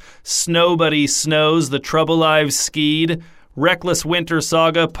Christmas, Snowbody Snows, The Trouble I've Skied, Reckless Winter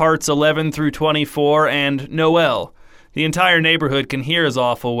Saga Parts 11 through 24, and Noel. The entire neighborhood can hear his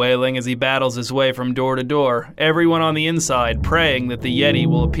awful wailing as he battles his way from door to door, everyone on the inside praying that the Yeti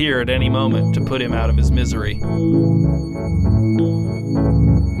will appear at any moment to put him out of his misery.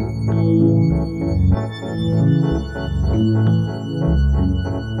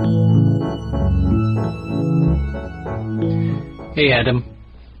 Hey Adam,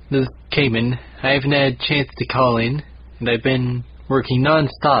 this is Cayman. I haven't had a chance to call in, and I've been working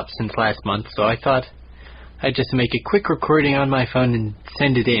non-stop since last month, so I thought I'd just make a quick recording on my phone and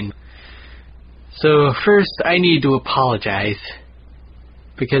send it in. So first, I need to apologize,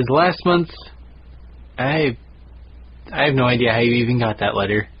 because last month, I have no idea how you even got that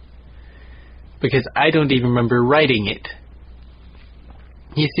letter, because I don't even remember writing it.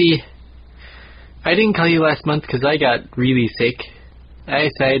 You see, I didn't call you last month because I got really sick. I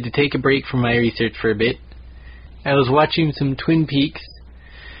decided to take a break from my research for a bit. I was watching some Twin Peaks,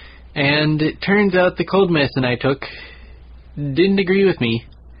 and it turns out the cold medicine I took didn't agree with me.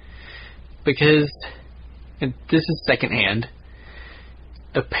 Because, and this is secondhand,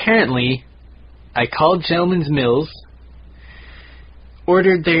 apparently I called Gentleman's Mills,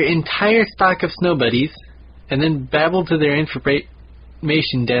 ordered their entire stock of Snow Buddies, and then babbled to their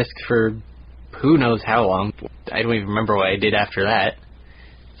information desk for who knows how long. I don't even remember what I did after that.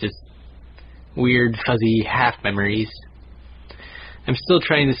 Just weird, fuzzy half memories. I'm still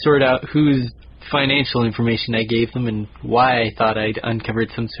trying to sort out whose financial information I gave them and why I thought I'd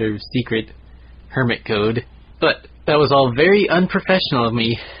uncovered some sort of secret hermit code. But that was all very unprofessional of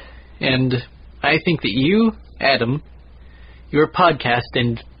me, and I think that you, Adam, your podcast,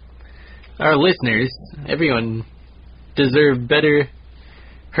 and our listeners, everyone, deserve better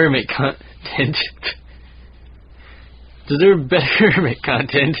hermit content. Deserve better hermit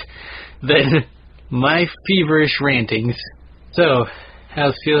content than my feverish rantings. So, I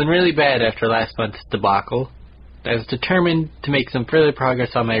was feeling really bad after last month's debacle. I was determined to make some further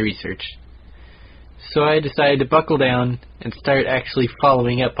progress on my research. So I decided to buckle down and start actually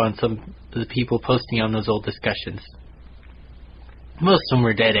following up on some of the people posting on those old discussions. Most of them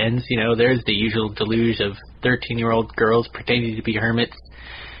were dead ends, there's the usual deluge of 13-year-old girls pretending to be hermits,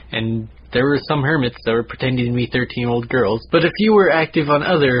 and there were some hermits that were pretending to be 13-year-old girls, but a few were active on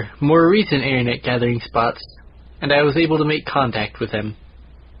other, more recent internet gathering spots, and I was able to make contact with them.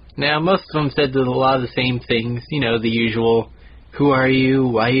 Now, most of them said a lot of the same things, the usual, who are you,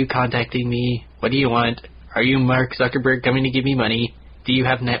 why are you contacting me, what do you want, are you Mark Zuckerberg coming to give me money, do you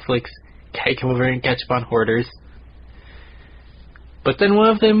have Netflix, can I come over and catch up on Hoarders? But then one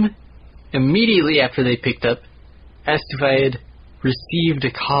of them, immediately after they picked up, asked if I had received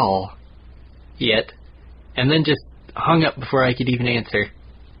a call yet, and then just hung up before I could even answer.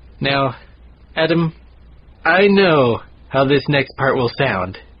 Now, Adam, I know how this next part will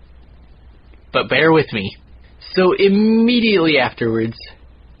sound, but bear with me. So immediately afterwards,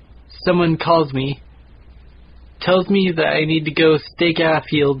 someone calls me, tells me that I need to go stake out a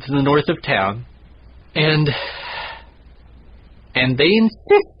field to the north of town, and they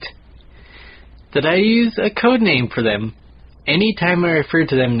insist that I use a code name for them anytime I refer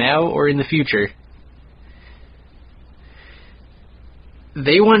to them now or in the future.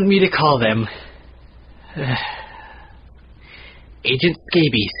 They want me to call them Agent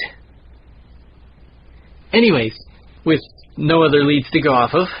Scabies. Anyways, with no other leads to go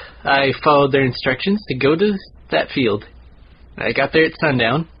off of, I followed their instructions to go to that field. I got there at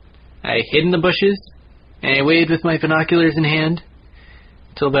sundown. I hid in the bushes, and I waited with my binoculars in hand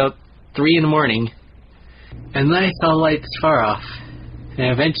till about 3 in the morning. And then I saw lights far off,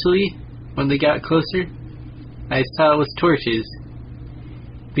 and eventually, when they got closer, I saw it was torches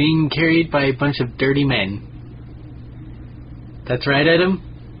being carried by a bunch of dirty men. That's right, Adam.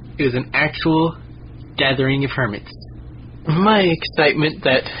 It was an actual gathering of hermits. My excitement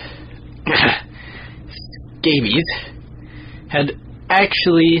that scabies had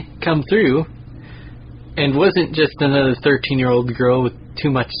actually come through and wasn't just another 13-year-old girl with too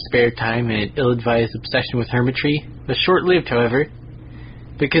much spare time and an ill-advised obsession with hermitry, was short-lived, however,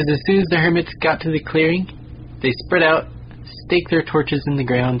 because as soon as the hermits got to the clearing, they spread out, staked their torches in the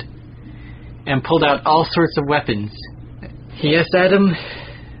ground, and pulled out all sorts of weapons. Yes, Adam,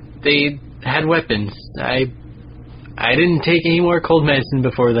 they had weapons. I didn't take any more cold medicine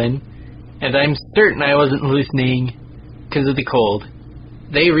before then, and I'm certain I wasn't hallucinating because of the cold.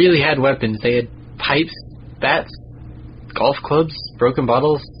 They really had weapons. They had pipes, bats, golf clubs, broken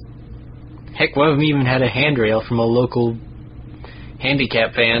bottles. Heck, one of them even had a handrail from a local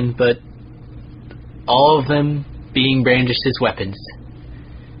handicap van, but all of them being brandished as weapons.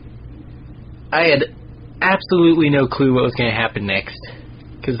 I had absolutely no clue what was going to happen next,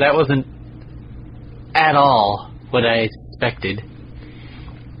 because that wasn't at all what I expected.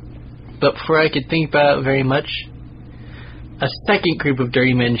 But before I could think about it very much, a second group of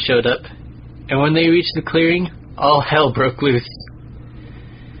dirty men showed up, and when they reached the clearing, all hell broke loose.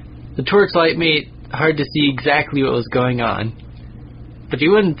 The torchlight made it hard to see exactly what was going on, but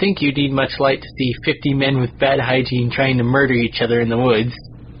you wouldn't think you'd need much light to see 50 men with bad hygiene trying to murder each other in the woods.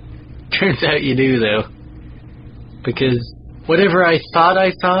 Turns out you do, though, because whatever I thought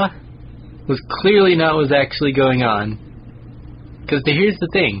I saw was clearly not what was actually going on. Because here's the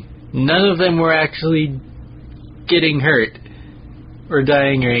thing, none of them were actually getting hurt or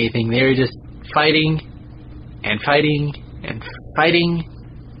dying or anything. They were just fighting and fighting and fighting.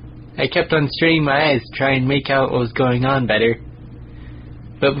 I kept on straining my eyes to try and make out what was going on better.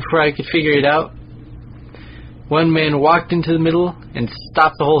 But before I could figure it out, one man walked into the middle and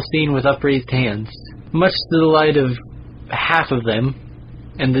stopped the whole scene with upraised hands. Much to the delight of half of them,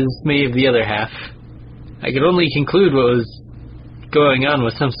 and the dismay of the other half. I could only conclude what was going on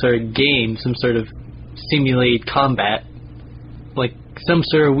was some sort of game, some sort of simulated combat. Like some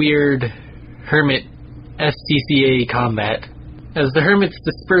sort of weird hermit SCCA combat. As the hermits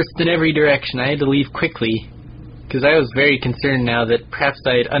dispersed in every direction, I had to leave quickly, because I was very concerned now that perhaps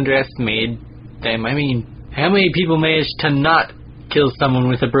I had underestimated them. I mean, how many people managed to not kill someone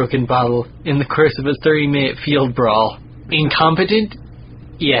with a broken bottle in the course of a 30-minute field brawl? Incompetent?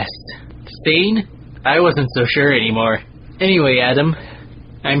 Yes. Sane? I wasn't so sure anymore. Anyway, Adam,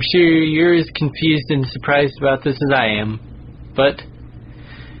 I'm sure you're as confused and surprised about this as I am, but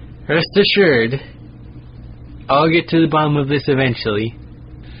rest assured, I'll get to the bottom of this eventually.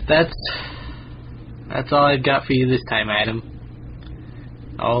 That's all I've got for you this time, Adam.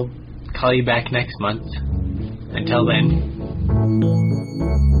 I'll call you back next month. Until then.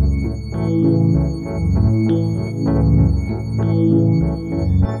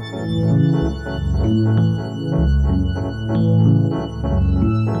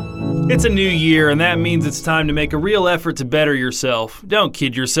 It's a new year, and that means it's time to make a real effort to better yourself. Don't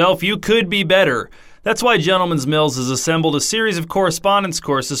kid yourself, you could be better. That's why Gentleman's Mills has assembled a series of correspondence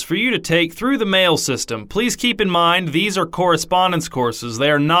courses for you to take through the mail system. Please keep in mind, these are correspondence courses. They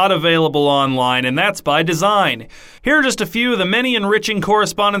are not available online, and that's by design. Here are just a few of the many enriching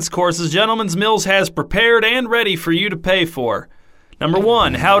correspondence courses Gentleman's Mills has prepared and ready for you to pay for. Number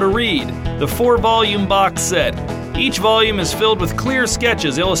 1, How to Read, the 4-volume box set. Each volume is filled with clear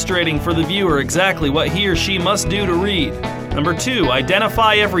sketches illustrating for the viewer exactly what he or she must do to read. Number 2,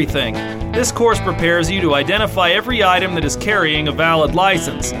 Identify Everything. This course prepares you to identify every item that is carrying a valid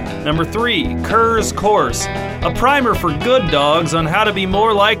license. Number 3, Kerr's Course, a primer for good dogs on how to be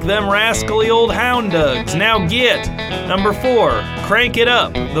more like them rascally old hound dogs. Now get! Number 4, Crank It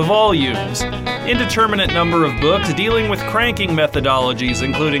Up, the volumes. Indeterminate number of books dealing with cranking methodologies,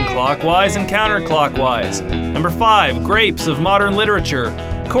 including clockwise and counterclockwise. Number 5, Grapes of Modern Literature.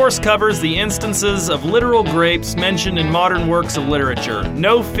 Course covers the instances of literal grapes mentioned in modern works of literature.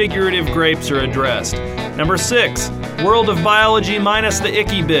 No figurative grapes are addressed. Number 6, World of Biology minus the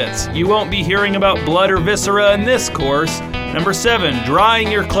icky bits. You won't be hearing about blood or viscera in this course. Number 7,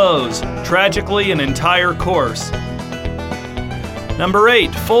 Drying Your Clothes. Tragically, an entire course. Number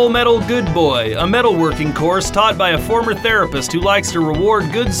 8, Full Metal Good Boy, a metalworking course taught by a former therapist who likes to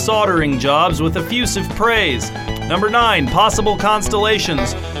reward good soldering jobs with effusive praise. Number 9, Possible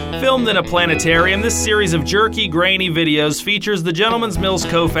Constellations. Filmed in a planetarium, this series of jerky, grainy videos features the Gentleman's Mills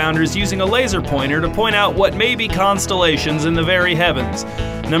co-founders using a laser pointer to point out what may be constellations in the very heavens.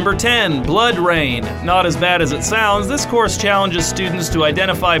 Number 10, Blood Rain. Not as bad as it sounds, this course challenges students to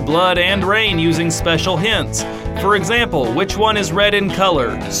identify blood and rain using special hints. For example, which one is red in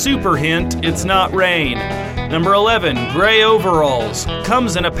color? Super hint, it's not rain. Number 11, Gray Overalls.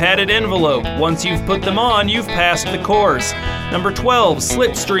 Comes in a padded envelope. Once you've put them on, you've passed the course. Number 12,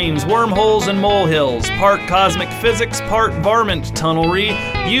 Slipstreams, Wormholes, and Molehills. Part cosmic physics, part varmint tunnelry.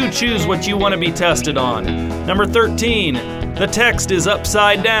 You choose what you want to be tested on. Number 13, The Text is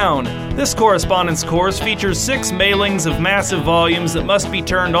Upside Down. This correspondence course features 6 mailings of massive volumes that must be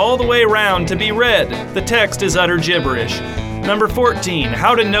turned all the way around to be read. The text is utter gibberish. Number 14,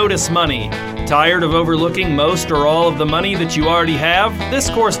 How to Notice Money. Tired of overlooking most or all of the money that you already have? This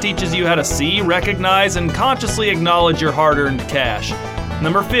course teaches you how to see, recognize, and consciously acknowledge your hard-earned cash.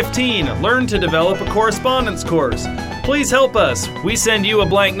 Number 15, Learn to Develop a Correspondence Course. Please help us. We send you a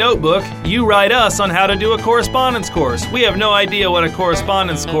blank notebook. You write us on how to do a correspondence course. We have no idea what a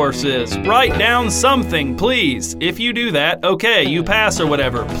correspondence course is. Write down something, please. If you do that, okay, you pass or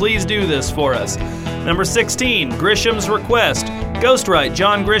whatever. Please do this for us. Number 16, Grisham's Request. Ghostwrite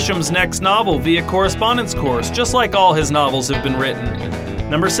John Grisham's next novel via correspondence course, just like all his novels have been written.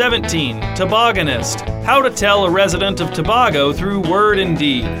 Number 17, Tobogganist. How to tell a resident of Tobago through word and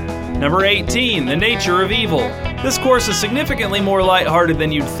deed. Number 18, The Nature of Evil. This course is significantly more lighthearted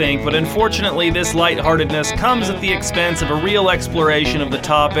than you'd think, but unfortunately this lightheartedness comes at the expense of a real exploration of the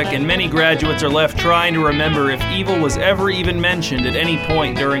topic, and many graduates are left trying to remember if evil was ever even mentioned at any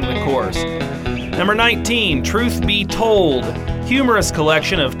point during the course. Number 19, Truth Be Told. Humorous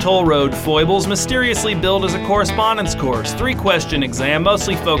collection of toll road foibles mysteriously billed as a correspondence course. 3-question exam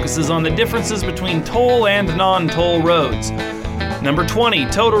mostly focuses on the differences between toll and non-toll roads. Number 20,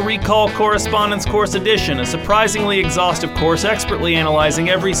 Total Recall Correspondence Course Edition, a surprisingly exhaustive course expertly analyzing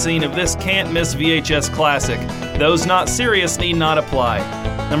every scene of this can't-miss VHS classic. Those not serious need not apply.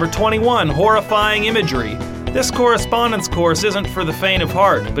 Number 21, Horrifying Imagery. This correspondence course isn't for the faint of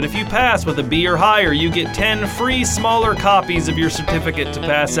heart, but if you pass with a B or higher, you get 10 free smaller copies of your certificate to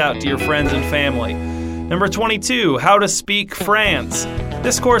pass out to your friends and family. Number 22, How to Speak France.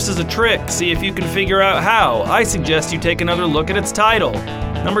 This course is a trick. See if you can figure out how. I suggest you take another look at its title.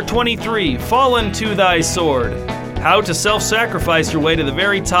 Number 23, Fallen to Thy Sword. How to self-sacrifice your way to the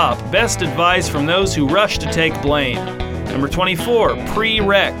very top. Best advice from those who rush to take blame. Number 24,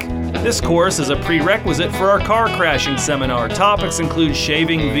 Pre-Rec. This course is a prerequisite for our car crashing seminar. Topics include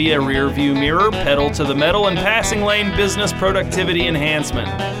shaving via rear view mirror, pedal to the metal, and passing lane business productivity enhancement.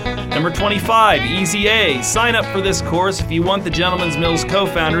 Number 25, Easy A. Sign up for this course if you want the Gentleman's Mills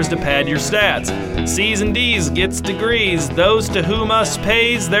co-founders to pad your stats. C's and D's gets degrees. Those to whom us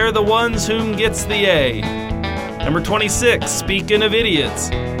pays, they're the ones whom gets the A. Number 26, Speaking of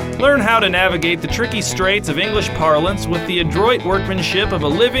Idiots. Learn how to navigate the tricky straits of English parlance with the adroit workmanship of a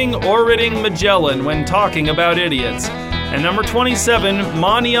living, orating Magellan when talking about idiots. And number 27,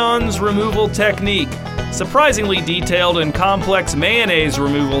 Monion's Removal Technique. Surprisingly detailed and complex mayonnaise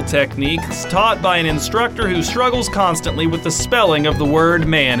removal techniques taught by an instructor who struggles constantly with the spelling of the word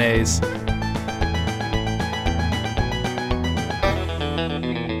mayonnaise.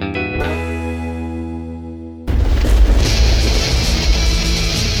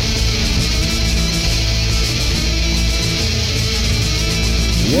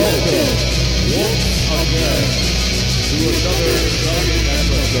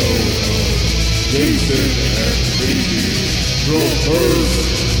 Jason and Phoebe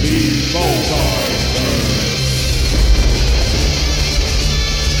traverse the multiverse.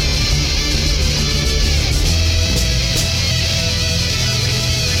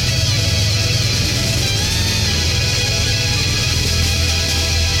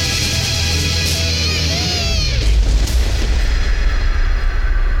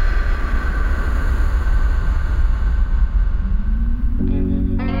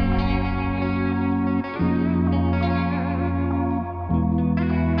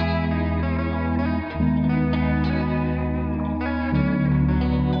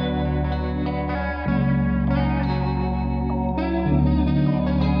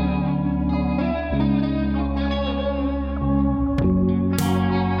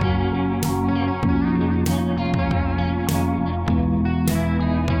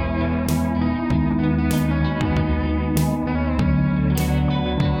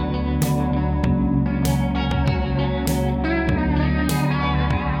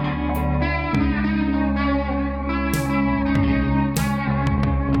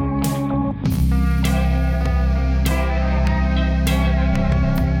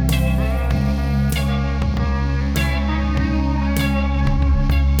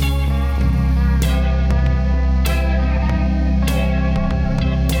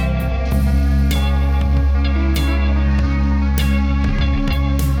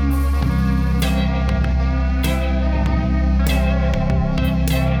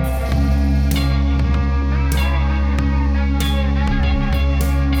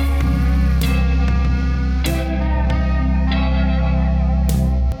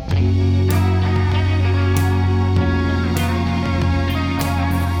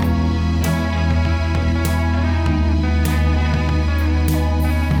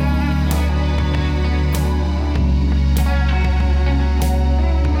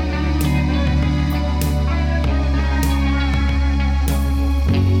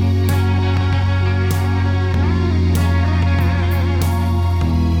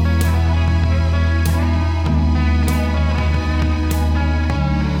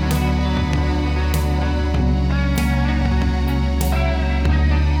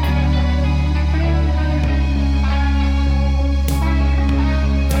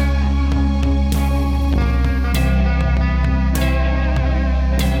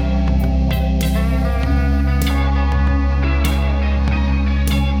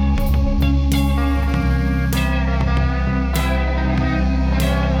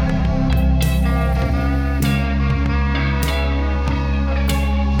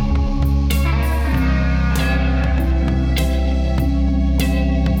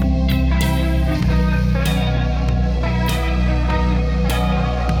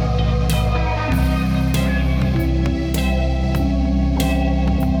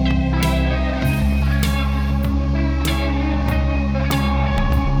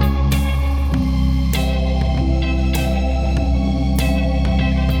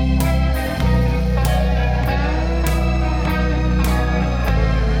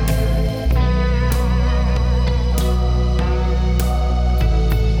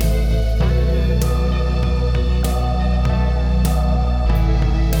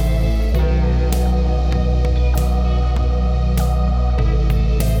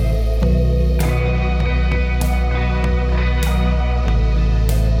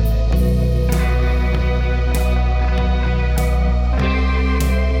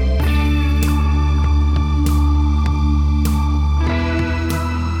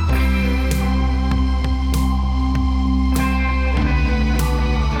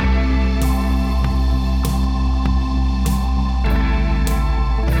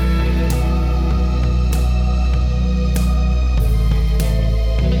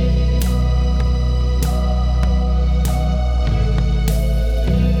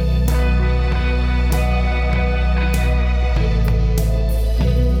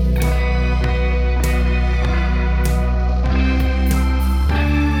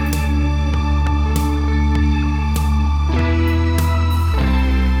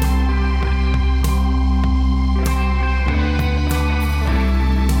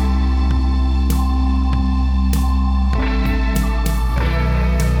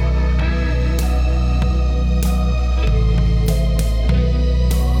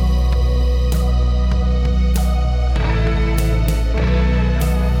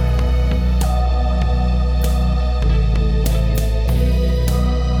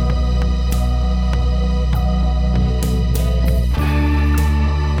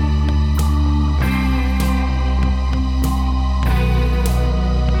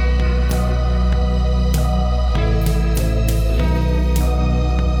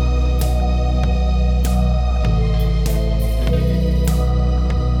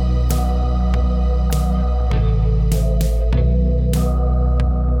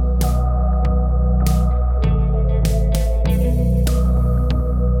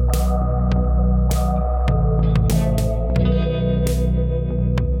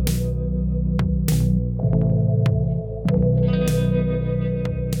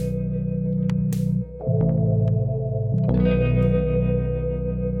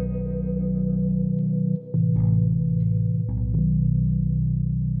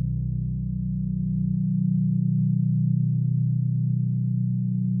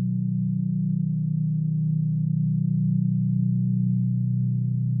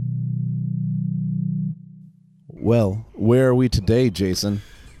 Well, where are we today, Jason?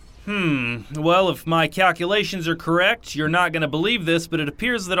 Well, if my calculations are correct, you're not going to believe this, but it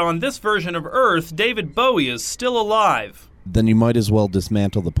appears that on this version of Earth, David Bowie is still alive. Then you might as well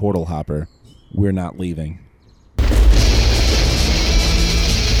dismantle the portal hopper. We're not leaving.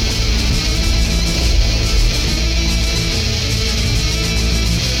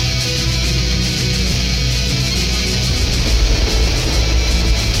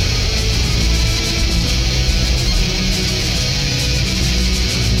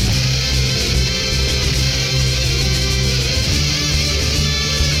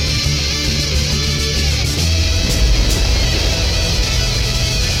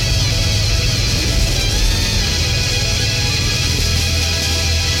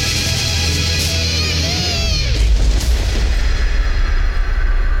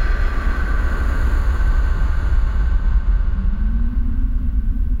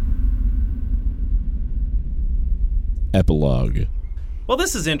 Epilogue. Well,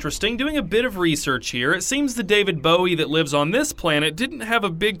 this is interesting. Doing a bit of research here, it seems the David Bowie that lives on this planet didn't have a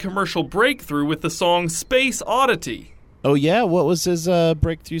big commercial breakthrough with the song Space Oddity. Oh yeah? What was his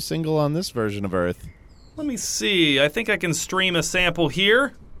breakthrough single on this version of Earth? Let me see. I think I can stream a sample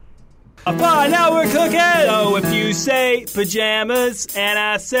here. A 5-hour cooking. Oh, if you say pajamas and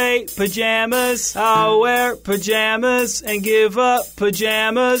I say pajamas, I'll wear pajamas and give up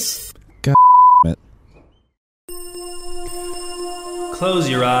pajamas. God it. Close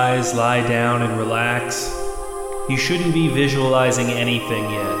your eyes, lie down, and relax. You shouldn't be visualizing anything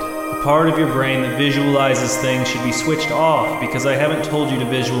yet. The part of your brain that visualizes things should be switched off because I haven't told you to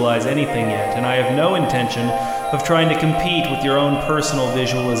visualize anything yet, and I have no intention of trying to compete with your own personal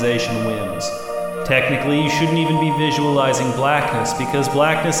visualization whims. Technically, you shouldn't even be visualizing blackness because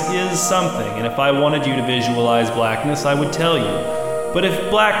blackness is something, and if I wanted you to visualize blackness, I would tell you. But if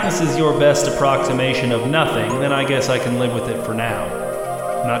blackness is your best approximation of nothing, then I guess I can live with it for now.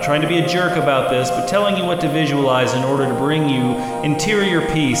 I'm not trying to be a jerk about this, but telling you what to visualize in order to bring you interior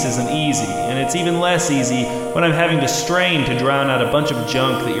peace isn't easy, and it's even less easy when I'm having to strain to drown out a bunch of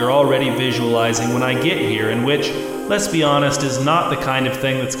junk that you're already visualizing when I get here, and which, let's be honest, is not the kind of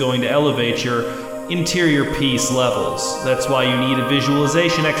thing that's going to elevate your interior peace levels. That's why you need a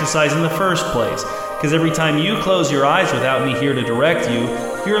visualization exercise in the first place, because every time you close your eyes without me here to direct you,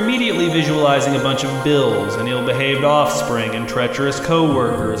 you're immediately visualizing a bunch of bills and ill-behaved offspring and treacherous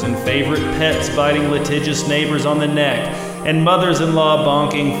co-workers and favorite pets biting litigious neighbors on the neck and mothers-in-law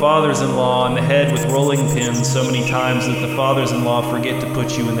bonking fathers-in-law on the head with rolling pins so many times that the fathers-in-law forget to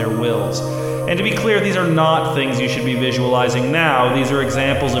put you in their wills. And to be clear, these are not things you should be visualizing now. These are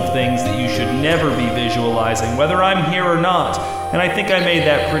examples of things that you should never be visualizing, whether I'm here or not. And I think I made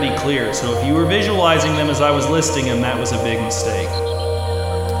that pretty clear. So if you were visualizing them as I was listing them, that was a big mistake.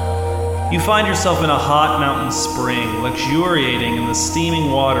 You find yourself in a hot mountain spring, luxuriating in the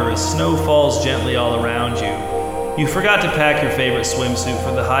steaming water as snow falls gently all around you. You forgot to pack your favorite swimsuit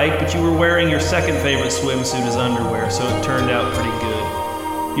for the hike, but you were wearing your second favorite swimsuit as underwear, so it turned out pretty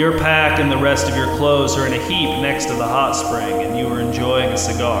good. Your pack and the rest of your clothes are in a heap next to the hot spring, and you are enjoying a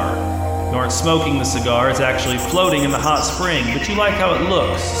cigar. You aren't smoking the cigar, it's actually floating in the hot spring, but you like how it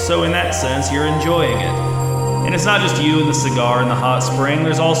looks, so in that sense, you're enjoying it. And it's not just you and the cigar in the hot spring,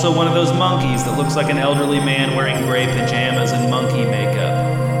 there's also one of those monkeys that looks like an elderly man wearing gray pajamas and monkey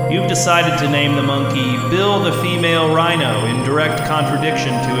makeup. You've decided to name the monkey Bill the Female Rhino in direct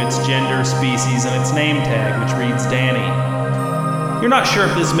contradiction to its gender, species, and its name tag, which reads Danny. You're not sure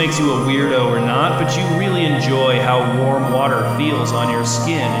if this makes you a weirdo or not, but you really enjoy how warm water feels on your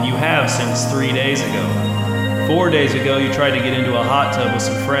skin, and you have since 3 days ago. 4 days ago, you tried to get into a hot tub with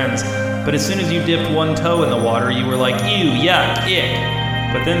some friends, but as soon as you dipped one toe in the water, you were like, ew, yuck,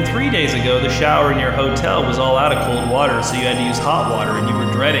 ick. But then 3 days ago, the shower in your hotel was all out of cold water, so you had to use hot water, and you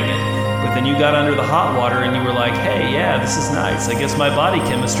were dreading it. But then you got under the hot water, and you were like, hey, yeah, this is nice. I guess my body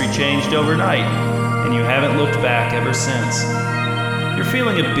chemistry changed overnight. And you haven't looked back ever since. You're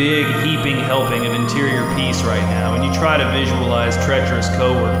feeling a big, heaping helping of interior peace right now, and you try to visualize treacherous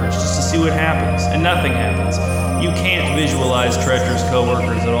coworkers just to see what happens, and nothing happens. You can't visualize treacherous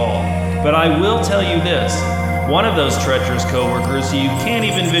coworkers at all. But I will tell you this. One of those treacherous coworkers who you can't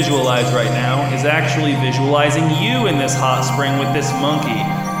even visualize right now is actually visualizing you in this hot spring with this monkey,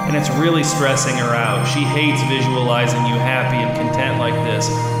 and it's really stressing her out. She hates visualizing you happy and content like this.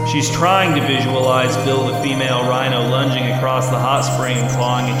 She's trying to visualize Bill the Female Rhino lunging across the hot spring and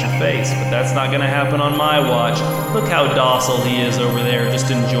clawing at your face, but that's not going to happen on my watch. Look how docile he is over there, just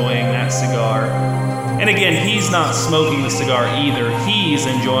enjoying that cigar. And again, he's not smoking the cigar either. He's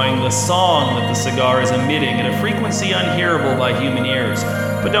enjoying the song that the cigar is emitting at a frequency unhearable by human ears.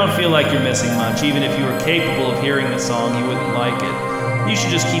 But don't feel like you're missing much. Even if you were capable of hearing the song, you wouldn't like it. You should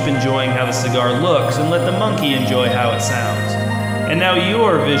just keep enjoying how the cigar looks and let the monkey enjoy how it sounds. And now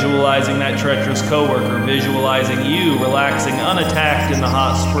you're visualizing that treacherous coworker, visualizing you relaxing unattacked in the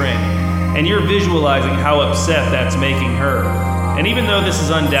hot spring. And you're visualizing how upset that's making her. And even though this is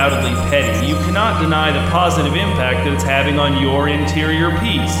undoubtedly petty, you cannot deny the positive impact that it's having on your interior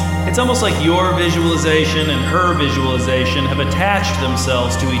peace. It's almost like your visualization and her visualization have attached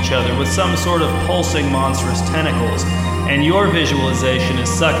themselves to each other with some sort of pulsing monstrous tentacles. And your visualization is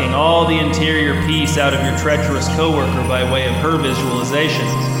sucking all the interior peace out of your treacherous coworker by way of her visualization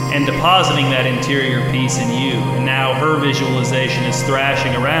and depositing that interior peace in you. And now her visualization is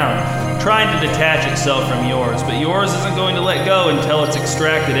thrashing around, trying to detach itself from yours, but yours isn't going to let go until it's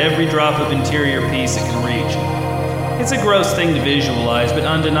extracted every drop of interior peace it can reach. It's a gross thing to visualize, but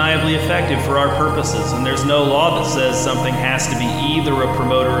undeniably effective for our purposes, and there's no law that says something has to be either a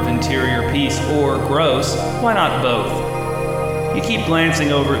promoter of interior peace or gross. Why not both? You keep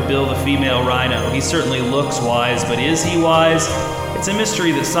glancing over at Bill the female rhino. He certainly looks wise, but is he wise? It's a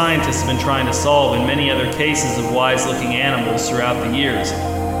mystery that scientists have been trying to solve in many other cases of wise-looking animals throughout the years.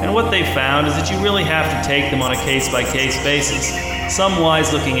 And what they've found is that you really have to take them on a case-by-case basis. Some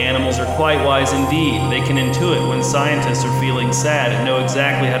wise-looking animals are quite wise indeed. They can intuit when scientists are feeling sad and know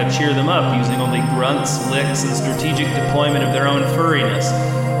exactly how to cheer them up using only grunts, licks, and strategic deployment of their own furriness.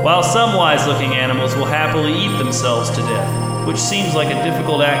 While some wise-looking animals will happily eat themselves to death, which seems like a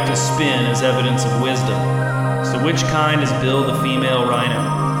difficult act to spin as evidence of wisdom. So which kind is Bill the female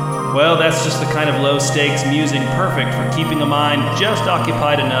rhino? Well, that's just the kind of low-stakes musing perfect for keeping a mind just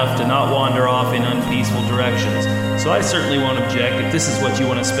occupied enough to not wander off in unpeaceful directions. So I certainly won't object if this is what you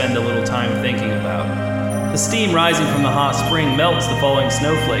want to spend a little time thinking about. The steam rising from the hot spring melts the falling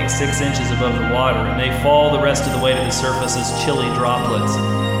snowflakes 6 inches above the water, and they fall the rest of the way to the surface as chilly droplets.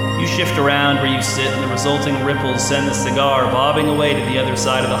 You shift around where you sit, and the resulting ripples send the cigar bobbing away to the other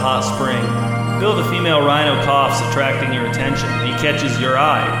side of the hot spring. Bill the female rhino coughs, attracting your attention. He catches your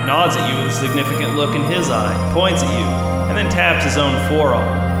eye, nods at you with a significant look in his eye, points at you, and then taps his own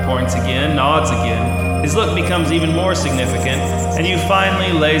forearm. Points again, nods again. His look becomes even more significant, and you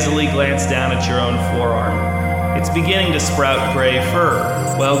finally lazily glance down at your own forearm. It's beginning to sprout gray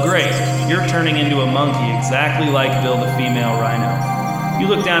fur. Well, great. You're turning into a monkey exactly like Bill the female rhino. You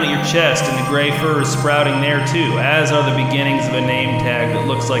look down at your chest, and the gray fur is sprouting there too, as are the beginnings of a name tag that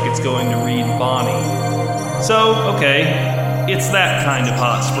looks like it's going to read Bonnie. So, okay, it's that kind of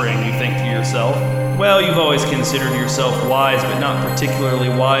hot spring, you think to yourself. Well, you've always considered yourself wise, but not particularly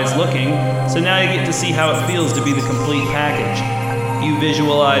wise-looking, so now you get to see how it feels to be the complete package. You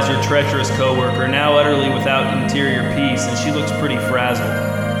visualize your treacherous coworker, now utterly without interior peace, and she looks pretty frazzled.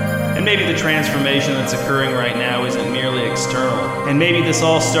 And maybe the transformation that's occurring right now isn't merely external. And maybe this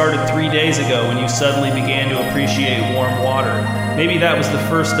all started 3 days ago when you suddenly began to appreciate warm water. Maybe that was the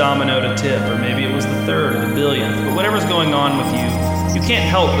first domino to tip, or maybe it was the third or the billionth. But whatever's going on with you, you can't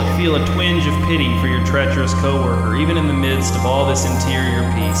help but feel a twinge of pity for your treacherous coworker, even in the midst of all this interior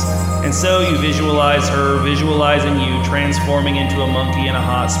peace. And so you visualize her, visualizing you, transforming into a monkey in a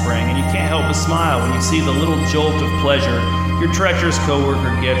hot spring, and you can't help but smile when you see the little jolt of pleasure your treacherous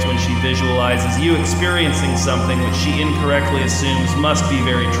coworker gets when she visualizes you experiencing something which she incorrectly assumes must be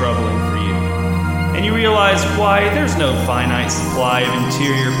very troubling for you. And you realize why there's no finite supply of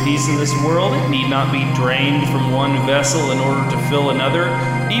interior peace in this world. It need not be drained from one vessel in order to fill another.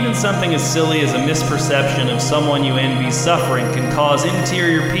 Even something as silly as a misperception of someone you envy's suffering can cause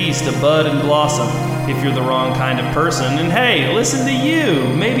interior peace to bud and blossom if you're the wrong kind of person. And hey, listen to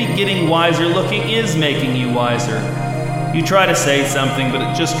you. Maybe getting wiser looking is making you wiser. You try to say something, but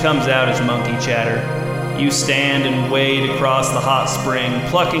it just comes out as monkey chatter. You stand and wade across the hot spring,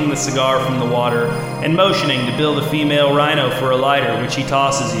 plucking the cigar from the water, and motioning to Bill the female rhino for a lighter, which he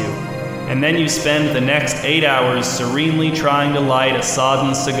tosses you. And then you spend the next 8 hours serenely trying to light a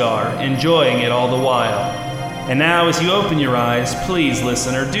sodden cigar, enjoying it all the while. And now, as you open your eyes, please,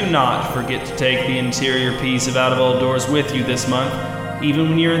 listener, do not forget to take the interior peace of Out of All Doors with you this month, even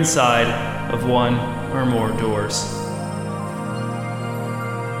when you're inside of one or more doors.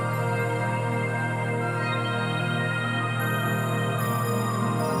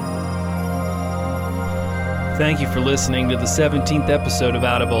 Thank you for listening to the 17th episode of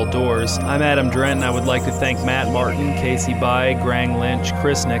Out of All Doors. I'm Adam Drent, and I would like to thank Matt Martin, Casey Bai, Grang Lynch,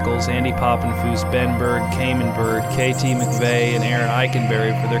 Chris Nichols, Andy Poppenfuss, Ben Bird, Cayman Bird, KT McVeigh, and Aaron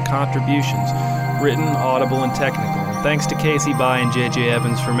Eichenberry for their contributions, written, audible, and technical. And thanks to Casey Bai and JJ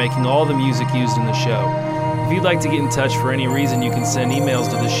Evans for making all the music used in the show. If If you'd like to get in touch for any reason, you can send emails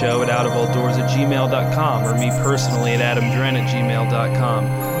to the show at outofalldoors@gmail.com or me personally at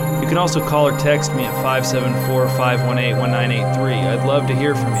adamdren@gmail.com. You can also call or text me at 574-518-1983. I'd love to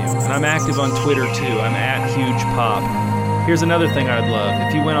hear from you. And I'm active on Twitter too. I'm at HugePop. Here's another thing I'd love.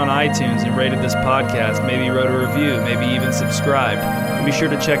 If you went on iTunes and rated this podcast, maybe wrote a review, maybe even subscribed, and be sure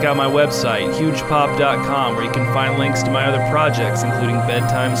to check out my website, hugepop.com, where you can find links to my other projects, including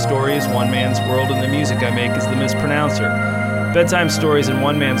Bedtime Stories, One Man's World, and the music I make as the Mispronouncer. Bedtime Stories and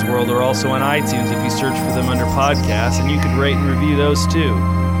One Man's World are also on iTunes if you search for them under podcasts, and you could rate and review those too.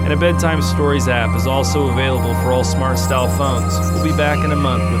 And a Bedtime Stories app is also available for all smart style phones. We'll be back in a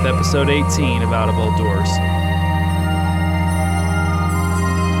month with episode 18 of Out of All Doors.